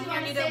 people Kristen, on do you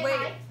here wanna need say to wait.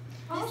 hi?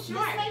 Oh, This- sure.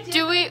 this is my dear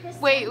Do we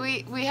Kristen.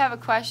 wait? We have a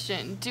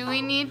question. Do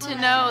we need to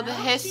know the Oh,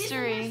 she's a nurse.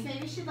 history?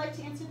 Maybe she'd like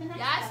to answer the next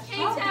Yes,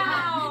 question.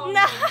 K-Town.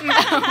 No.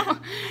 No.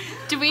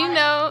 Do we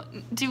know?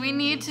 Do we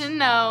need to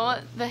know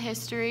the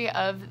history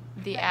of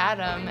the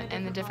atom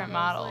and the different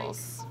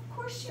models? Of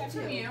course you That's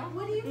do. from you.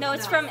 What do you No,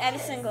 it's know? from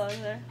Edison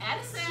Glover.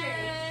 Edison.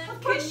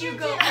 Of course Can you you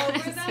go do.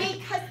 over them?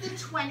 Because the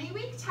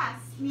 20-week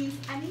test means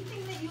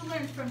anything that you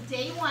learned from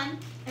day 1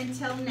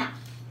 until now.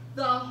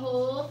 The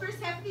whole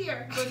first half of the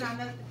year goes on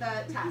the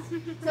test.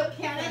 So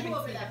can I go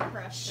over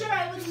that? Sure,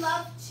 I would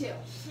love to.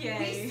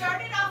 We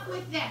started off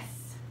with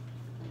this.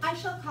 I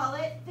shall call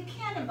it the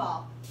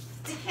cannonball.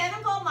 The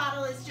cannonball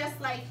model is just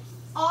like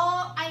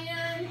all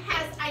iron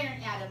has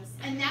iron atoms.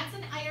 And that's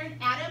an iron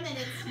atom, and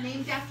it's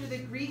named after the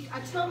Greek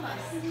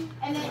atomos.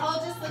 And it all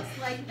just looks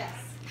like this.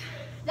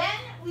 Then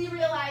we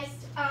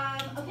realized,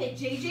 okay,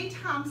 J.J.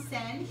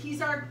 Thomson,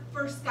 he's our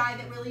first guy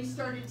that really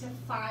started to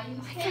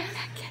find things.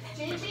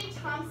 J.J.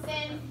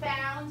 Thomson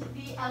found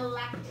the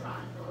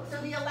electron.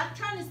 So the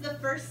electron is the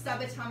first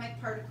subatomic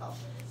particle.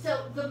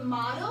 So the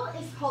model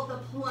is called the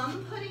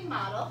plum pudding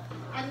model,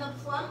 and the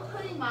plum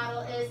pudding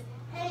model is,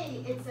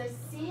 hey, it's a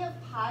sea of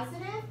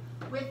positive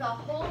with a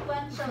whole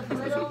bunch of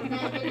little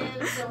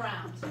negatives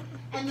around.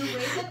 And the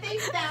way that they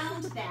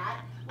found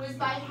that was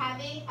by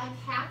having a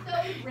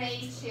cathode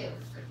ray tube.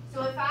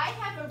 So if I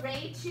have a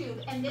ray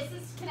tube and this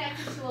is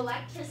connected to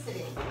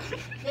electricity,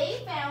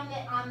 they found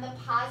that on the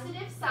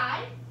positive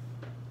side,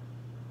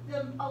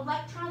 the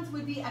electrons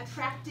would be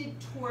attracted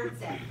towards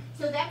it.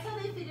 So that's how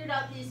they figured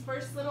out these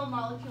first little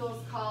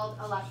molecules called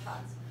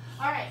electrons.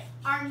 All right,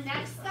 our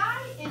next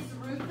guy is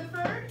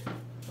Rutherford.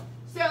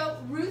 So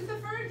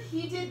Rutherford,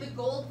 he did the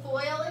gold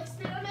foil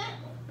experiment.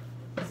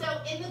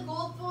 So in the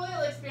gold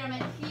foil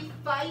experiment, he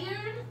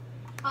fired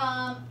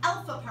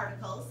alpha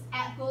particles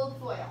at gold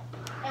foil.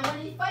 And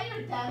when he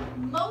fired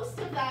them, most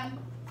of them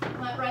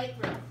went right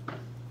through.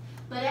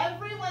 But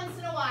every once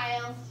in a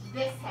while,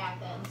 this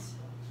happened.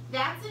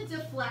 That's a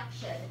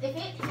deflection. If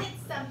it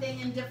hits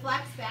something and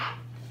deflects back,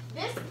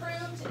 this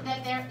proved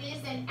that there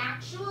is an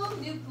actual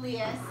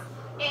nucleus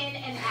in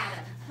an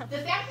atom. The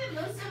fact that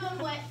most of them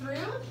went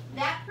through,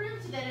 that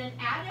proved that an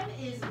atom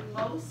is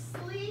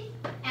mostly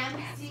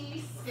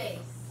empty space.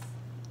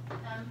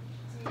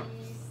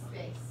 Empty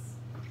space.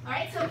 All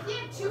right, so he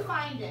had 2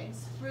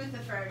 findings,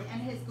 Rutherford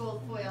and his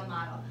gold foil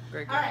model.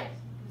 Great All guy. right,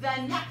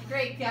 the next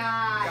great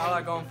guy. Got a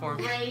lot going for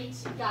him. Great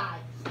guy.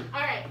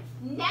 All right,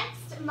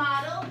 next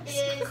model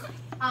is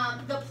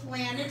the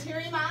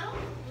planetary model,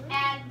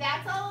 and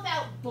that's all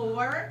about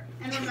Bohr.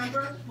 And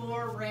remember,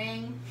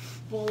 boring.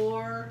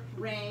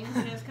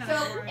 It is kind So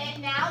of boring. it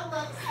now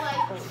looks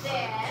like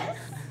this.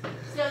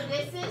 So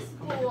this is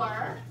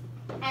Bohr,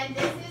 and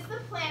this is the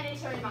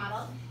planetary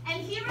model.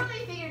 And he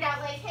really figured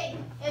out, like, hey,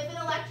 if an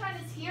electron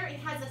is here, it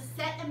has a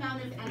set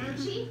amount of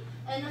energy,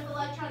 and if an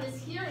electron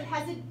is here, it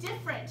has a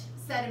different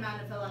set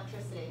amount of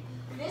electricity.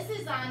 This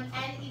is on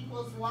n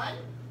equals 1.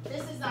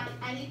 This is on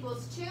n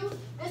equals 2.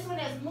 This one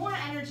has more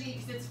energy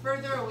because it's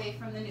further away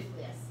from the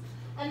nucleus.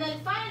 And then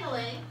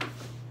finally,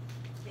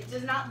 it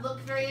does not look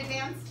very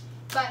advanced,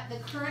 but the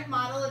current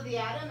model of the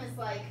atom is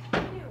like,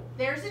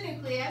 there's a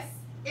nucleus,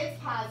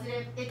 it's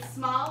positive, it's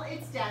small,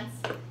 it's dense,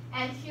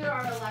 and here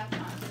are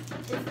electrons.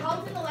 It's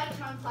called an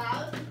electron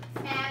cloud,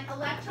 and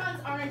electrons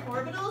aren't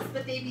orbitals,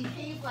 but they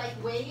behave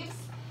like waves,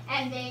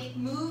 and they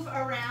move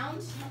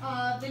around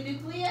the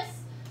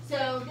nucleus.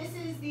 So this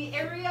is the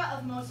area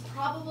of most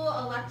probable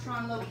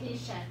electron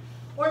location.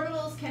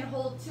 Orbitals can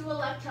hold 2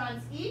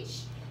 electrons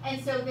each,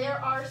 and so there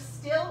are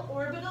still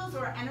orbitals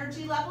or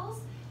energy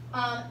levels.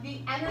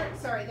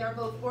 There are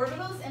both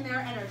orbitals and there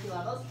are energy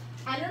levels.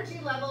 Energy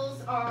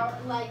levels are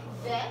like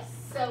this,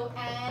 so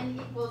n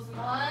equals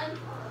 1,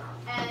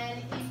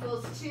 n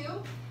equals 2.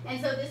 And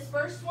so this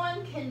first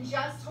one can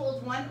just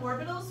hold 1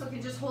 orbital, so it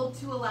can just hold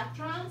 2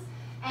 electrons.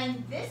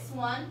 And this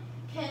one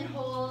can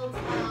hold,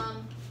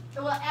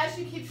 well, as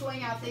you keep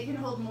going out, they can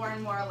hold more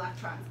and more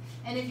electrons.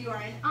 And if you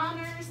are in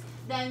honors,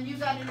 then you've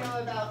got to know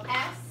about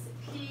s,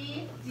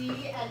 p,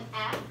 d, and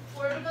f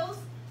orbitals.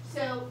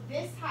 So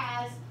this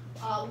has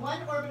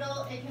 1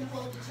 orbital, it can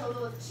hold a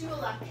total of 2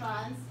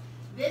 electrons.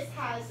 This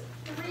has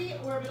 3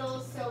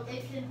 orbitals, so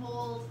it can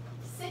hold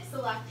 6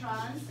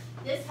 electrons.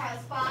 This has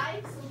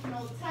 5, so it can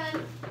hold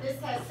 10. This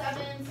has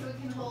 7, so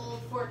it can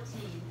hold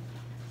 14.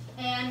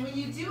 And when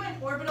you do an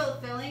orbital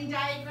filling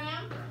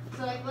diagram,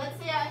 so like let's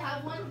say I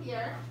have one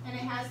here, and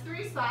it has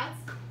 3 spots,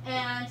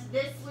 and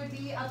this would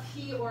be a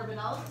p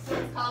orbital, so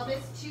let's call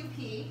this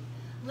 2p.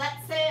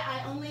 Let's say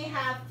I only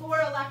have 4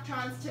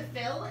 electrons to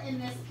fill in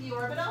this p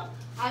orbital.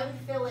 I would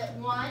fill it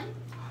 1,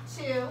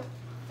 2,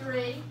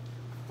 3,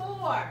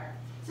 4.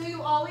 So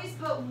you always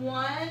put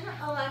 1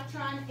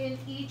 electron in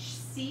each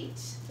seat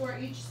or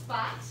each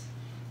spot.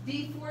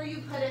 before you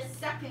put a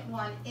second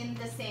one in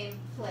the same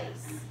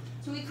place.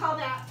 So we call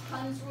that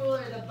Hund's rule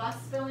or the bus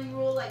filling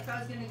rule. Like if I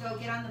was going to go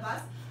get on the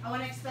bus, I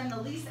want to expend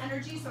the least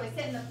energy, so I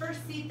sit in the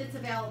first seat that's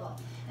available.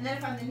 And then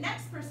if I'm the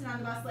next person on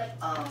the bus, like,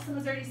 oh,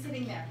 someone's already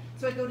sitting there,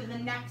 so I go to the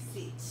next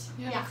seat.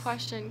 I have Yes. a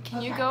question.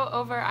 Can you Okay. go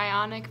over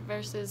ionic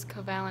versus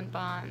covalent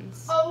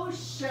bonds? Oh,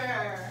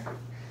 sure.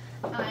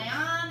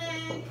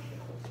 Ionic,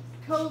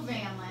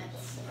 covalent.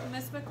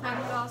 Miss McCord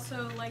would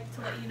also like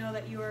to let you know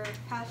that you are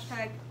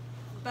hashtag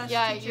best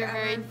Yeah, teacher you're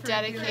very ever for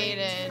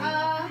dedicated.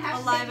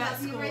 Hashtag Alive love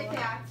at you school. right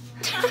back.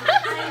 I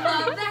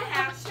love the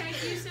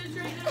hashtag usage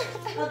right now.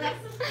 Oh,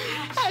 that's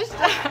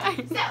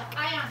Hashtag. So,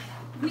 ionic.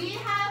 We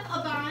have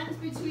a bond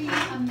between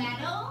a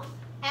metal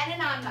and a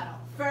non-metal.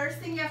 First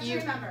thing you have to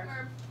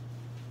remember.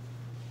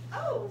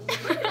 Oh,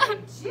 look at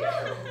you.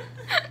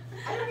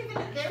 I don't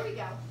even, there we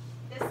go.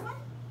 This one?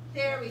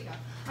 There we go.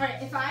 All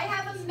right, if I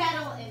have a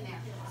metal in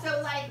there,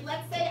 so like,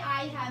 let's say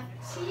I have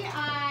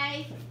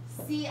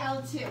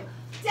TiCl2.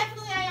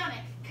 Definitely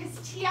ionic, because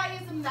Ti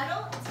is a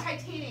metal, it's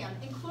titanium,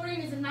 and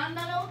chlorine is a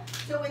non-metal,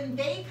 so when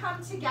they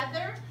come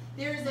together,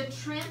 there is a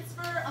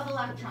transfer of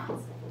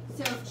electrons.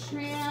 So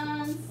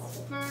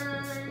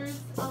transfers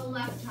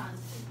electrons.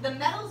 The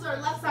metals are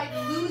left side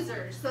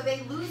losers, so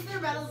they lose their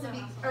metals and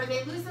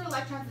they lose their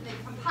electrons and they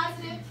become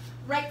positive.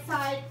 Right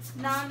side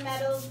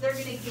non-metals, they're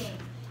going to gain.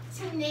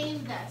 To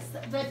name this,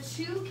 the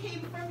 2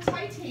 came from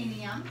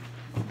titanium.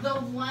 The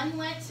 1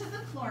 went to the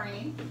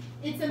chlorine.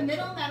 It's a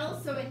middle metal,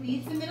 so it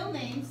needs a middle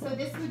name. So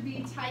this would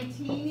be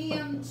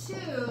titanium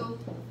 2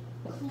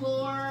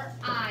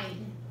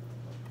 chloride.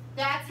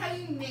 That's how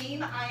you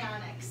name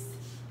ionics.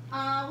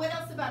 What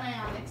else about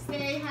ionics?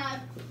 They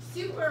have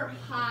super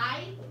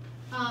high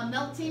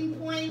melting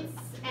points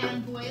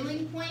and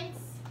boiling points.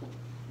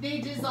 They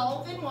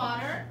dissolve in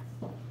water.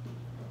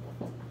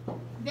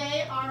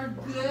 They are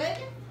good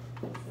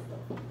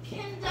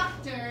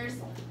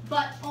conductors,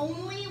 but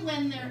only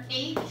when they're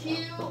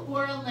aqueous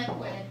or a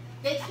liquid.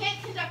 They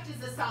can't conduct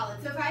as a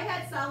solid. So if I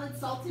had solid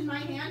salt in my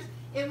hand,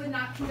 it would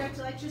not conduct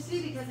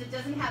electricity because it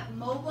doesn't have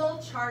mobile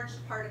charged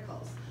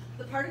particles.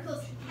 The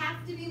particles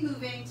have to be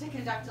moving to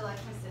conduct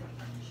electricity.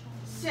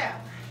 So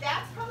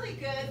that's probably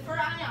good for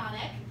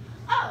ionic.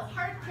 Oh,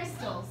 hard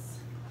crystals.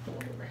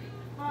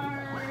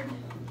 Hard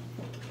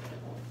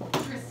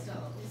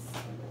crystals.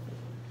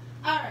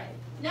 All right,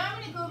 now I'm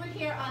going to go over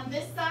here on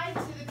this side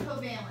to the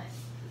covalent.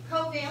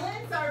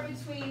 Covalents are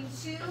between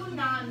 2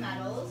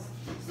 nonmetals.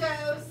 So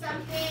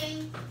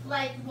something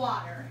like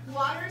water.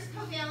 Water is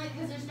covalent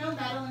because there's no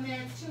metal in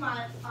there. It's 2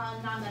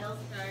 nonmetals.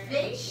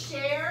 They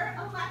share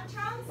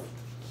electrons.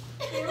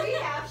 Here we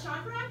have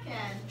Sean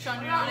Bracken.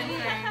 Sean, you're not in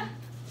frame.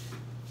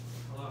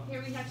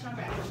 Here we have Sean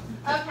Bracken.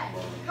 Okay,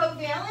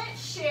 covalent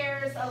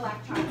shares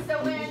electrons.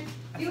 So when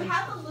you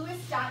have a Lewis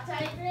dot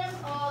diagram,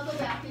 oh, I'll go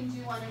back and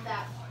do one of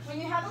that. When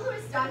you have a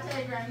Lewis dot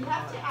diagram, you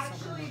have to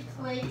actually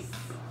place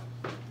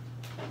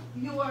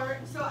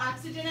so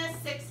oxygen has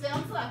 6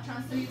 valence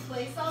electrons, so you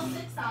place all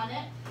 6 on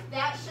it.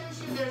 That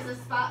shows you there's a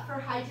spot for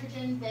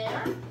hydrogen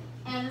there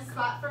and a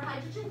spot for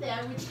hydrogen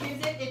there, which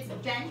gives it its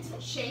bent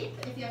shape.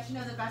 If you have to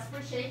know the best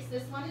for shapes,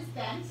 this one is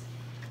bent.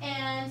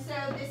 And so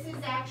this is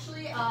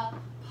actually a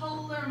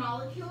polar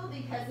molecule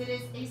because it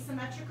is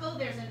asymmetrical.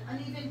 There's an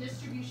uneven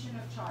distribution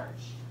of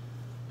charge.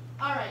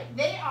 All right,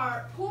 they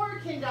are poor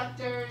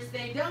conductors.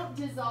 They don't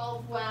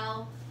dissolve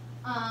well.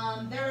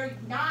 They're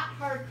not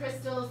hard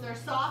crystals. They're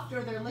soft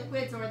or they're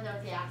liquids or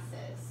they're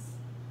gases.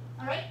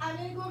 All right, I'm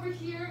going to go over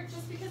here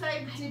just because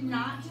I did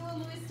not do a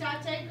Lewis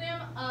dot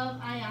diagram of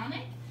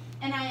ionic.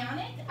 And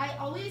ionic, I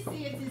always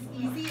see it's as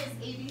easy as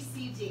A, B,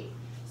 C, D.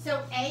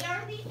 So A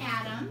are the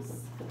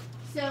atoms.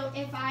 So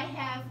if I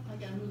have, I'm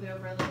going to move it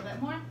over a little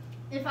bit more.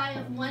 If I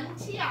have 1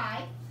 Ti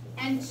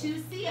and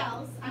 2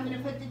 Cls, I'm going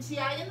to put the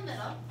Ti in the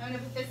middle. I'm going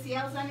to put the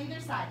Cls on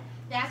either side.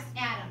 That's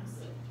atoms.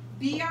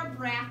 B are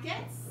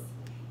brackets.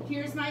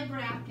 Here's my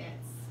brackets.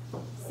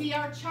 C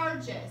are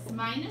charges.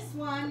 -1,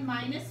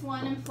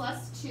 -1, and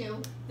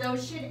 +2.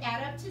 Those should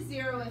add up to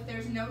 0 if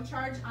there's no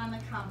charge on the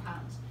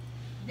compound.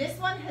 This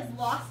one has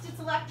lost its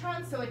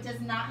electrons, so it does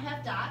not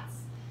have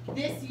dots.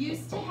 This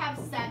used to have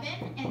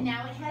 7, and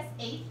now it has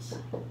 8.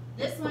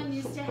 This one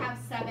used to have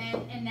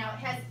 7, and now it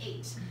has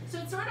 8. So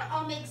it sort of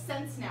all makes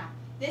sense now.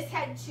 This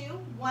had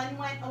 2. 1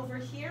 went over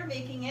here,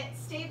 making it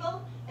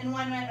stable, and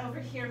 1 went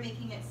over here,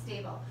 making it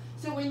stable.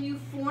 So when you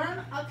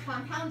form a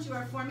compound, you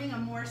are forming a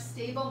more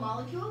stable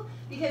molecule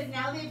because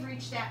now they've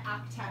reached that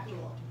octet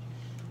rule.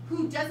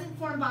 Who doesn't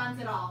form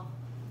bonds at all?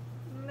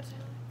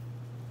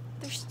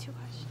 There's 2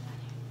 questions.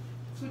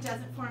 Who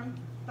doesn't form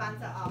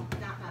bonds at all?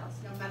 Not metals.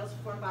 No, metals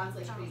form bonds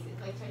like crazy.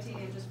 Like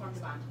titanium just formed a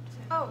bond.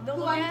 Oh, Who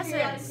noble on the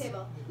periodic gases.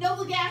 table?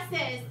 Noble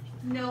gases.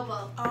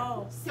 Noble.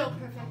 Oh. So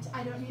perfect.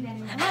 I don't need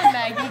any more. Come on,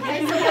 Maggie.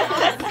 Okay, so they're all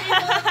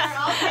stable. They're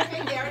all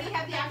perfect. They already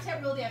have the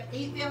octet rule. They have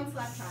 8 valence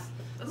electrons.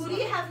 Who do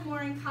you have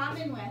more in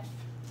common with?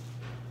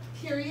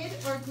 Period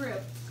or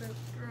group? Group.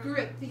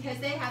 Group, because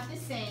they have the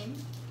same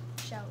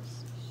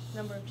Shells.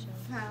 Number of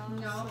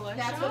shells. No,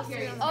 that's what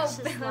period. Oh, is.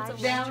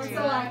 that's Valence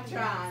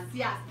electrons.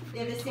 Yes, they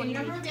have the same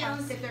number of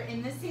valence if they're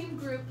in the same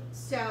group,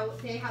 so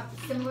they have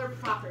similar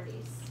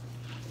properties.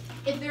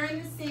 If they're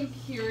in the same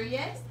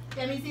period,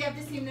 that means they have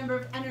the same number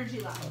of energy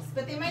levels,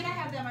 but they might not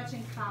have that much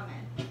in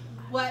common.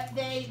 What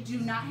they do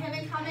not have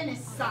in common is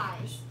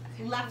size.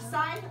 Left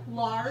side,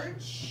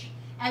 large.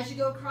 As you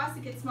go across,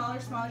 it gets smaller,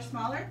 smaller,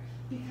 smaller,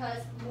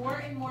 because more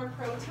and more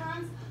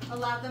protons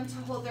allow them to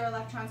hold their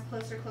electrons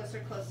closer, closer,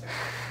 closer.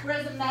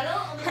 Whereas a metal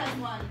only has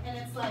one, and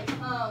it's like,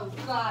 oh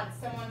God,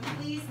 someone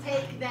please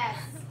take this.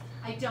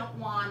 I don't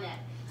want it.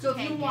 So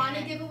if you want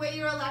to give away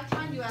your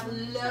electron, you have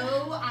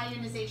low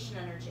ionization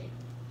energy.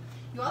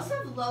 You also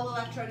have low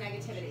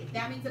electronegativity.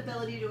 That means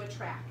ability to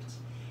attract.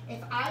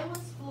 If I was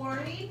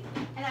fluorine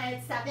and I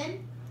had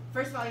 7,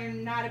 first of all, you're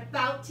not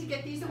about to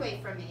get these away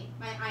from me.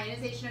 My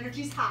ionization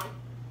energy is high.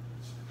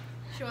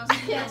 She wants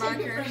to You be a can't take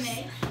it marker. from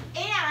me.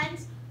 And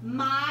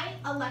my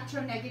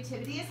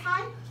electronegativity is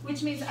high,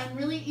 which means I'm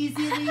really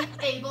easily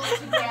able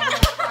to grab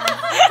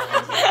electrons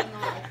and take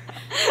them away.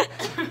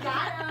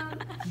 Got 'em.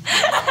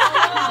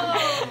 All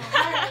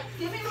right,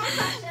 give me more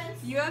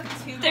questions. You have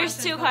 2 There's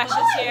questions. 2 but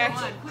questions what's here.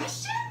 one?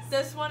 Questions?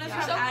 This one is Yeah.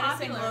 from So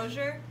Addison popular.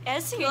 Lozier.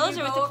 Addison Can you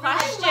Lozier with go the over- I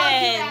love you,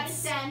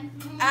 questions. Addison.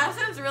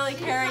 Addison's really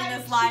carrying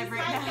this live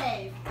right She's my now.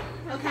 fave.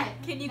 Okay.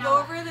 Can you now go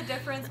what? over the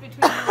difference between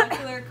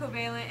molecular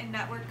covalent and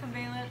network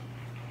covalent?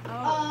 So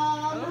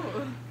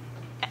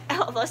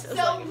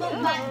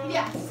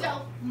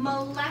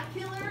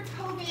molecular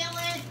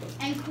covalent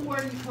and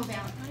coordinate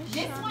covalent.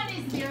 This one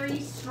is very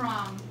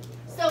strong.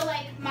 So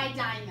like my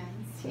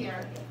diamonds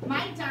here.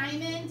 My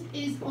diamond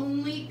is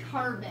only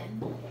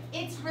carbon.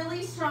 It's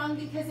really strong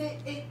because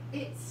it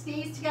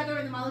stays together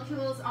and the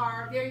molecules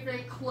are very,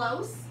 very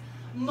close.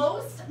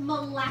 Most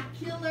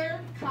molecular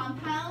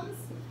compounds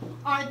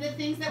are the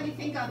things that we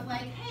think of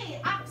like,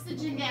 hey,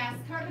 oxygen gas,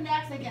 carbon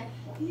dioxide gas.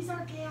 These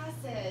are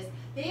gases.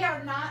 They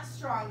are not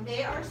strong.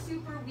 They are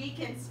super weak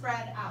and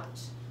spread out.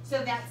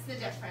 So that's the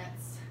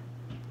difference.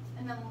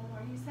 And then one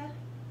more you said?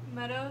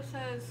 Meadow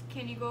says,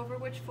 can you go over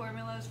which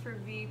formulas for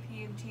V,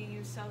 P, and T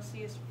use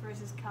Celsius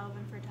versus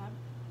Kelvin for temp?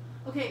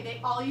 Okay, they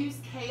all use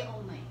K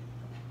only.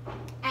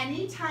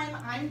 Anytime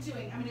I'm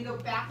going to go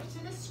back to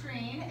the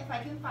screen if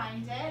I can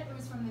find it. It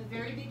was from the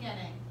very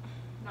beginning.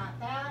 Not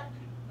that,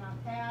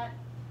 not that.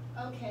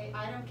 Okay,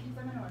 I don't keep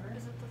them in order.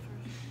 Is it the first?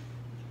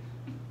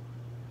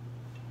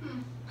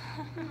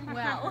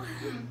 Well.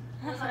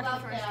 How Was that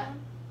about the first that? one?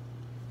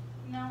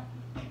 No.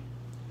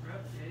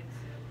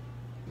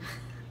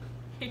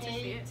 Hate to see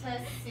Hate it. to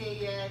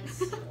see it.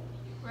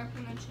 Rip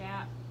in the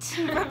chat.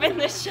 Rip in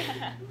the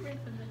chat.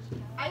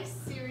 I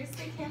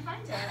seriously can't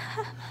find it.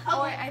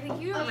 Oh, I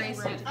think you Okay.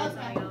 erased it to do Okay.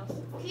 something else.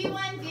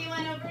 P1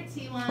 V1 over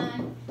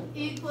T1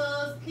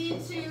 equals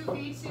P2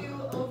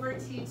 V2 over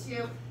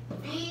T2.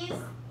 These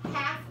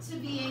have to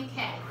be in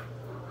K.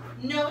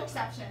 No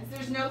exceptions.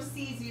 There's no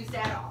C's used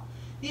at all.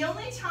 The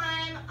only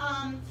time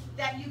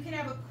that you can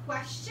have a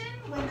question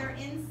when they're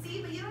in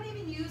C, but you don't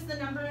even use the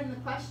number in the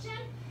question,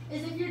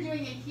 is if you're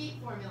doing a heat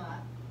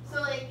formula. So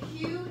like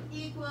Q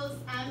equals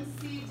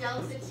MC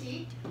delta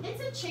T,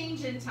 it's a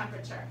change in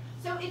temperature.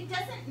 So it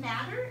doesn't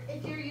matter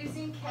if you're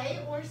using K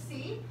or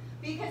C,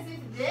 because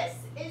if this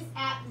is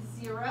at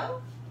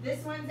 0,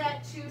 this one's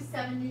at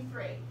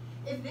 273.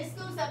 If this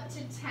goes up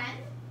to 10,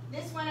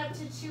 this went up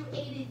to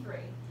 283.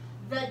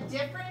 The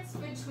difference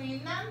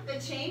between them, the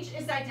change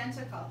is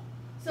identical.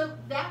 So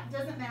that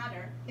doesn't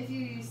matter if you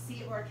use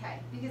C or K,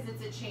 because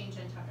it's a change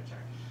in temperature.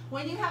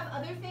 When you have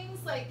other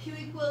things like Q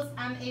equals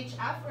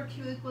MHF or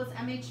Q equals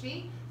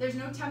MHV, there's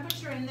no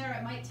temperature in there.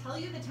 It might tell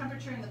you the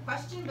temperature in the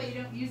question, but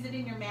you don't use it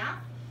in your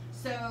math,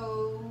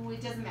 so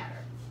it doesn't matter.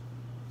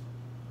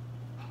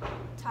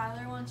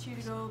 Tyler wants you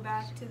to go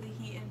back to the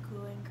heat and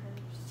cooling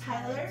curves.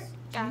 Tyler?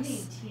 You mean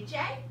TJ?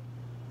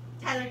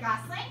 Tyler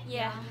Gosling?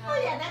 Yeah.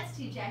 Oh yeah, that's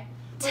TJ.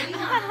 What do you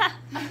want?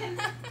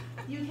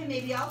 You can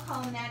maybe I'll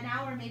call him that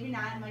now, or maybe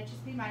not. It might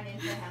just be my name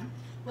for him.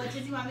 What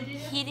does he want me to do?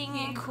 Heating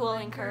and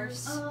cooling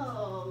curves.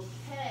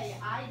 Okay,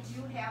 I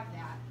do have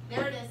that.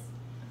 There it is.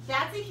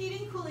 That's a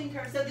heating cooling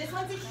curve. So this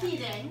one's a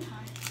heating.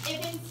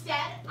 If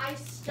instead I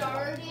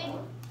started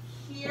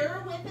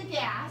here with a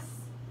gas,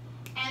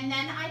 and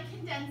then I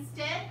condensed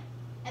it,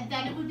 and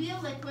then it would be a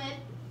liquid,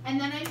 and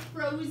then I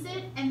froze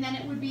it, and then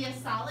it would be a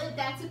solid,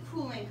 that's a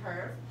cooling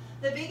curve.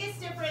 The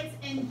biggest difference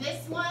in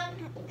this one,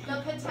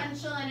 the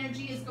potential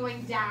energy is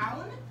going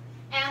down,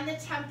 and the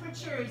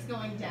temperature is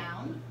going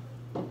down.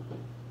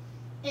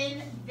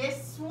 In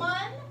this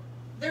one,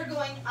 they're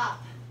going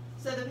up.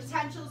 So the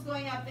potential is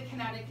going up, the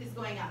kinetic is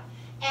going up.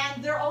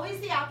 And they're always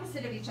the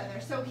opposite of each other.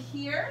 So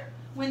here,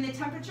 when the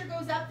temperature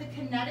goes up, the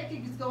kinetic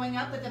is going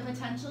up, but the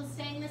potential is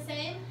staying the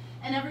same.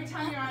 And every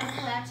time you're on a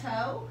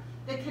plateau,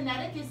 the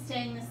kinetic is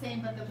staying the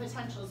same, but the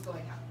potential is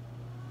going up.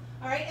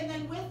 All right, and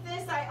then with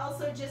this, I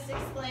also just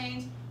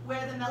explained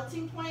where the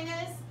melting point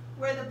is,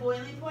 where the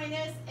boiling point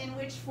is, and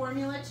which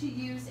formula to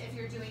use if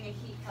you're doing a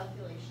heat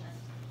calculation.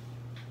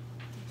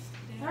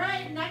 All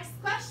right, next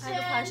question. I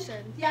have a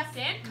question. Yes.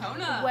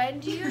 Dancona. When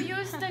do you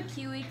use the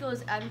Q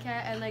equals MCAT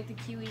and like the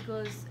Q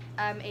equals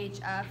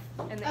MHF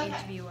and the Okay.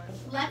 HV one?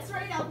 Let's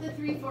write out the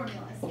three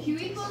formulas. Q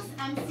equals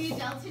MC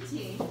delta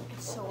T,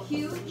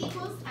 Q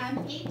equals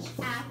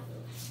MHF,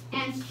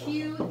 and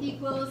Q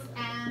equals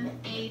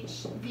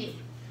MHV.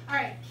 All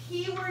right,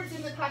 keywords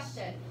in the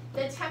question.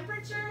 The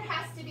temperature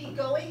has to be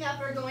going up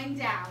or going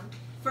down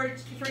for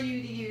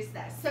you to use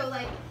this. So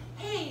like,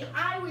 hey,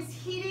 I was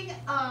heating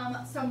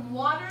some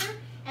water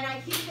and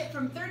I heated it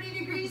from 30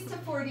 degrees to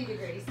 40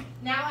 degrees.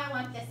 Now I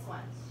want this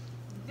one.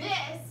 This,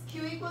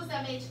 Q equals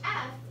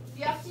MHF,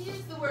 you have to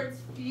use the words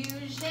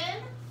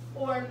fusion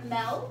or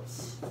melt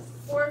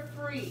or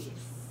freeze.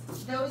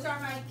 Those are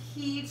my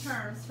key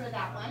terms for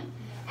that one.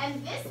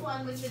 And this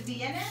one with the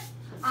V in it,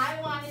 I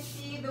want to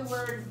see the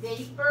word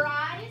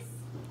vaporize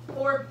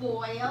or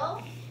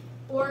boil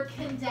or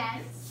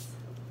condense.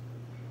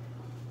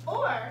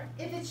 Or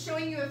if it's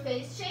showing you a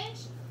phase change,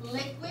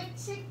 liquid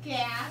to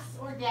gas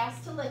or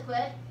gas to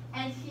liquid.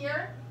 And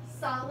here,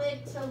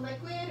 solid to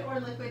liquid or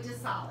liquid to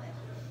solid.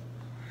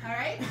 All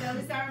right,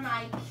 those are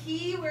my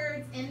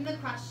keywords in the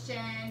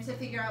question to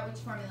figure out which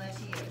formula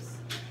to use.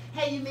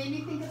 Hey, you made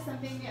me think of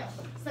something new,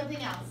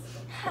 something else.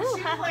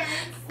 Two words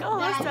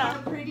that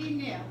are pretty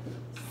new.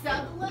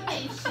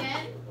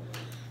 Sublimation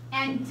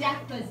and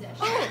deposition.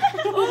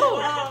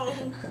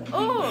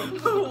 Oh.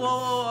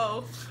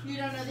 Whoa. You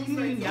don't know these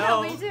words?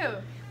 No. We do.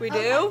 We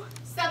Okay. do?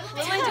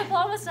 Sublimation. My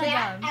diploma said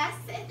That them. S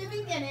at the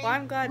beginning Well,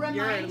 I'm glad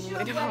you're reminds in you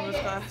my of what diploma it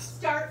is. class.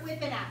 Start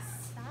with an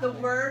S. The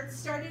word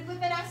started with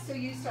an S, so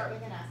you start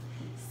with an S.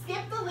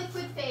 Skip the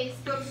liquid phase,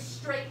 go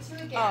straight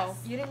to a gas. Oh,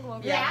 you didn't go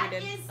over That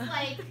that. We did. is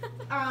like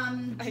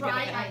I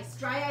dry got it. ice.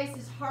 Dry ice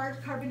is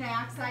hard carbon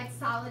dioxide,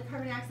 solid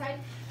carbon dioxide,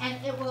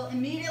 and it will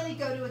immediately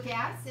go to a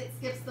gas. It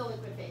skips the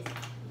liquid phase.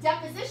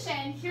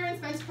 Deposition, here in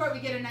Spencerport we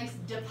get a nice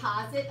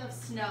deposit of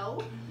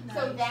snow.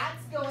 So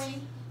that's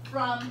going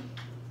from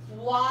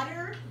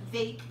water,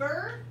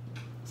 vapor,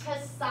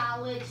 to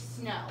solid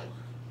snow.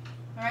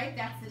 All right,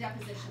 that's the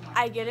deposition one.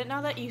 I get it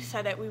now that you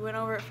said it. We went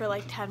over it for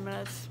like 10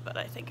 minutes, but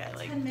I think I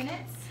like 10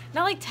 minutes?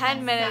 not like 10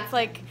 10 minutes,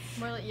 like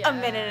More like, a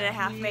minute and a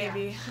half Yeah,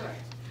 maybe. sure.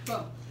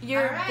 Boom.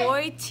 Your All right.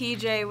 boy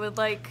TJ would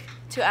like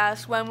to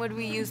ask when would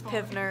we use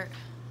Pivnert?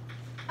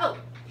 Oh,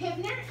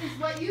 Pivnert is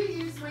what you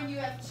use when you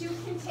have two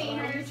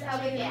containers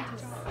of a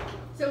gas.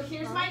 So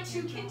here's my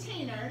two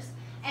containers.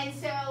 And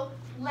so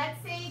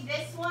let's say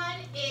this one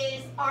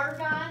is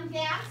argon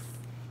gas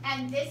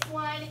and this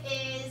one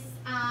is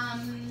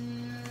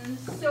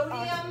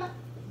sodium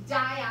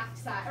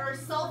dioxide, or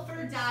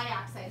sulfur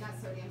dioxide, not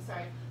sodium,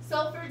 sorry,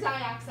 sulfur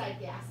dioxide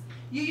gas.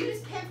 You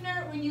use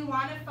Pivnert when you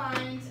want to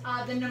find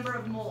the number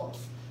of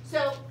moles.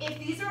 So if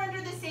these are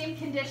under the same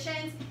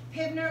conditions,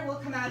 Pivnert will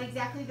come out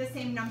exactly the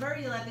same number,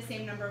 you'll have the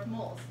same number of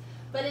moles.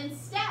 But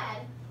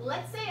instead,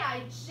 let's say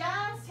I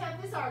just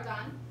have this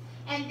argon,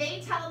 and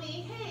they tell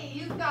me, hey,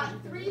 you've got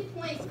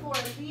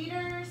 3.4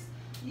 liters,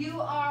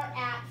 you are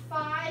at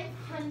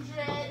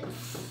 500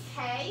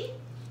 K,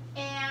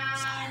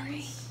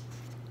 and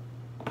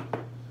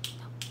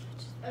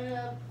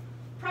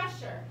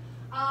pressure.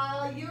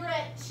 You're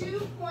at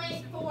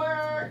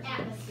 2.4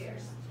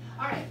 atmospheres.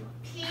 All right,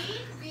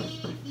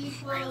 PV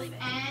equals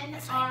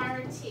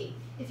nRT.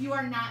 If you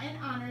are not in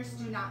honors,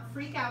 do not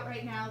freak out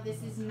right now.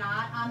 This is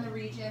not on the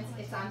Regents,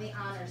 it's on the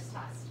honors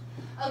test.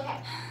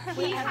 Okay,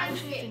 P times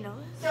V.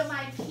 So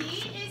my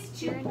P is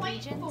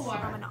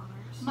 2.4.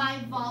 My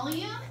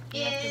volume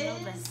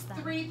is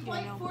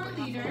 3.4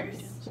 liters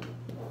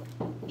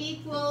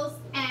equals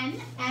N.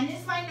 N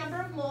is my number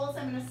of moles.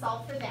 I'm going to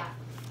solve for that.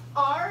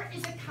 R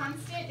is a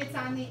constant. It's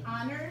on the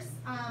honors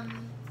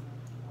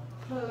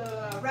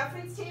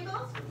reference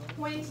table,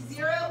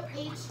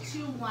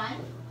 0.0H21.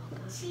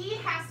 T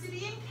has to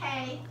be in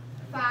K,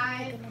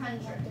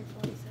 500.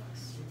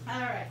 All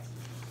right.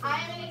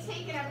 I'm going to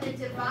take it, I'm going to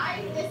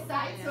divide this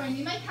side, so I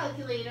need my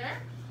calculator.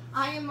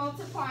 I am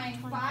multiplying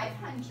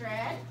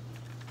 500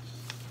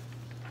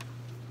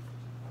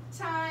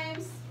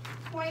 times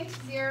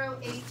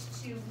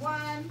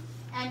 0.0H21,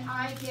 and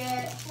I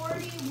get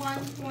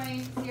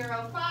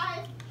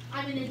 41.05.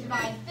 I'm going to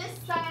divide this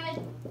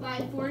side by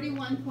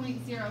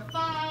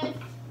 41.05,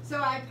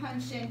 so I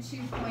punch in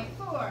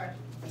 2.4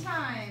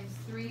 times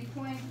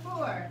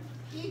 3.4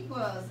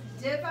 equals,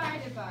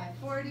 divided by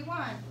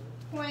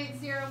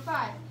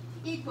 41.05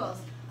 equals.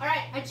 All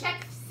right, I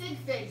check sig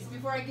figs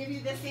before I give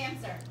you this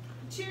answer.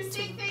 2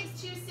 sig figs,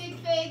 2 sig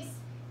figs,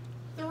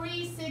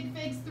 3 sig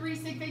figs, 3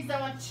 sig figs. I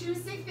want 2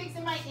 sig figs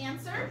in my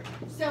answer.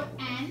 So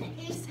N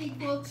is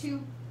equal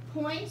to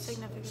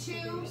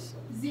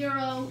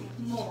 0.20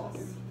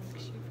 moles.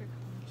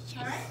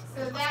 All right,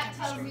 so that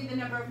tells me the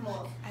number of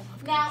moles.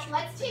 Now,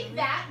 let's take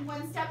that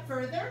one step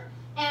further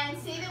and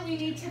say that we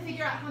need to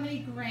figure out how many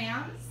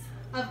grams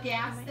of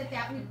gas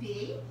that would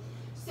be.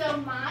 So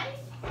my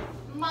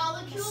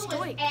molecule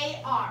was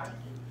AR.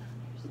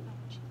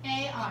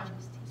 AR.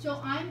 So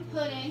I'm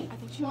putting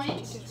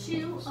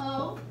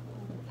 0.20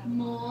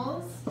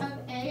 moles of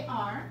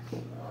AR.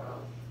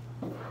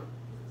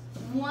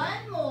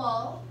 1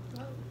 mole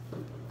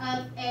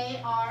of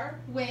AR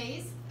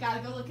weighs?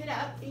 Gotta go look it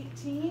up.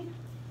 18?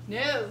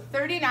 No,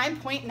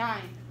 39.9.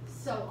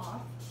 So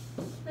off.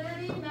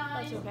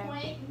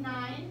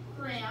 39.9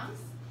 grams.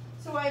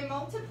 So I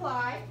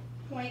multiply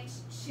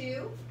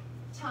 0.2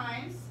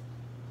 times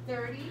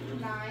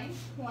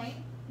 39.9.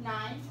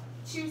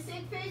 2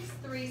 sig figs,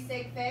 3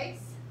 sig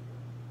figs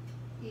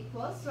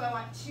equals, so I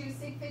want 2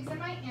 sig figs in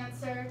my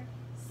answer.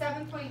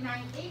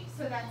 7.98,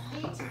 so that's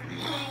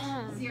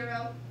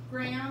 8.0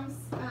 grams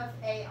of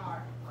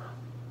AR.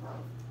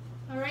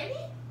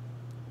 Alrighty?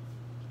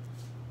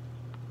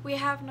 We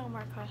have no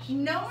more questions.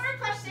 No more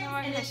questions, No more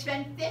and it's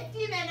been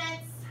 50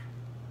 minutes.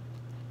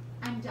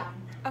 I'm done.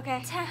 Okay.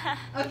 Okay,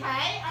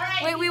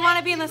 alright. Wait, we good want to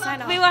night, be in the people.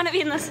 sign off. We want to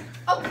be in this.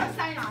 Oh, come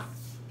sign off.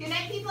 Good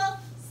night, people.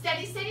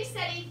 Steady, steady,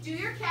 steady. Do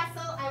your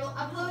castle. I will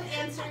upload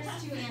answers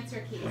to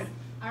answer keys.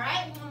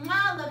 Alright?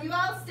 Mwah, love you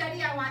all.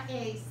 Study. I want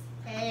A's.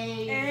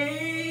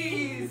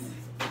 A's.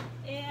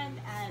 And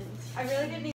end. I really didn't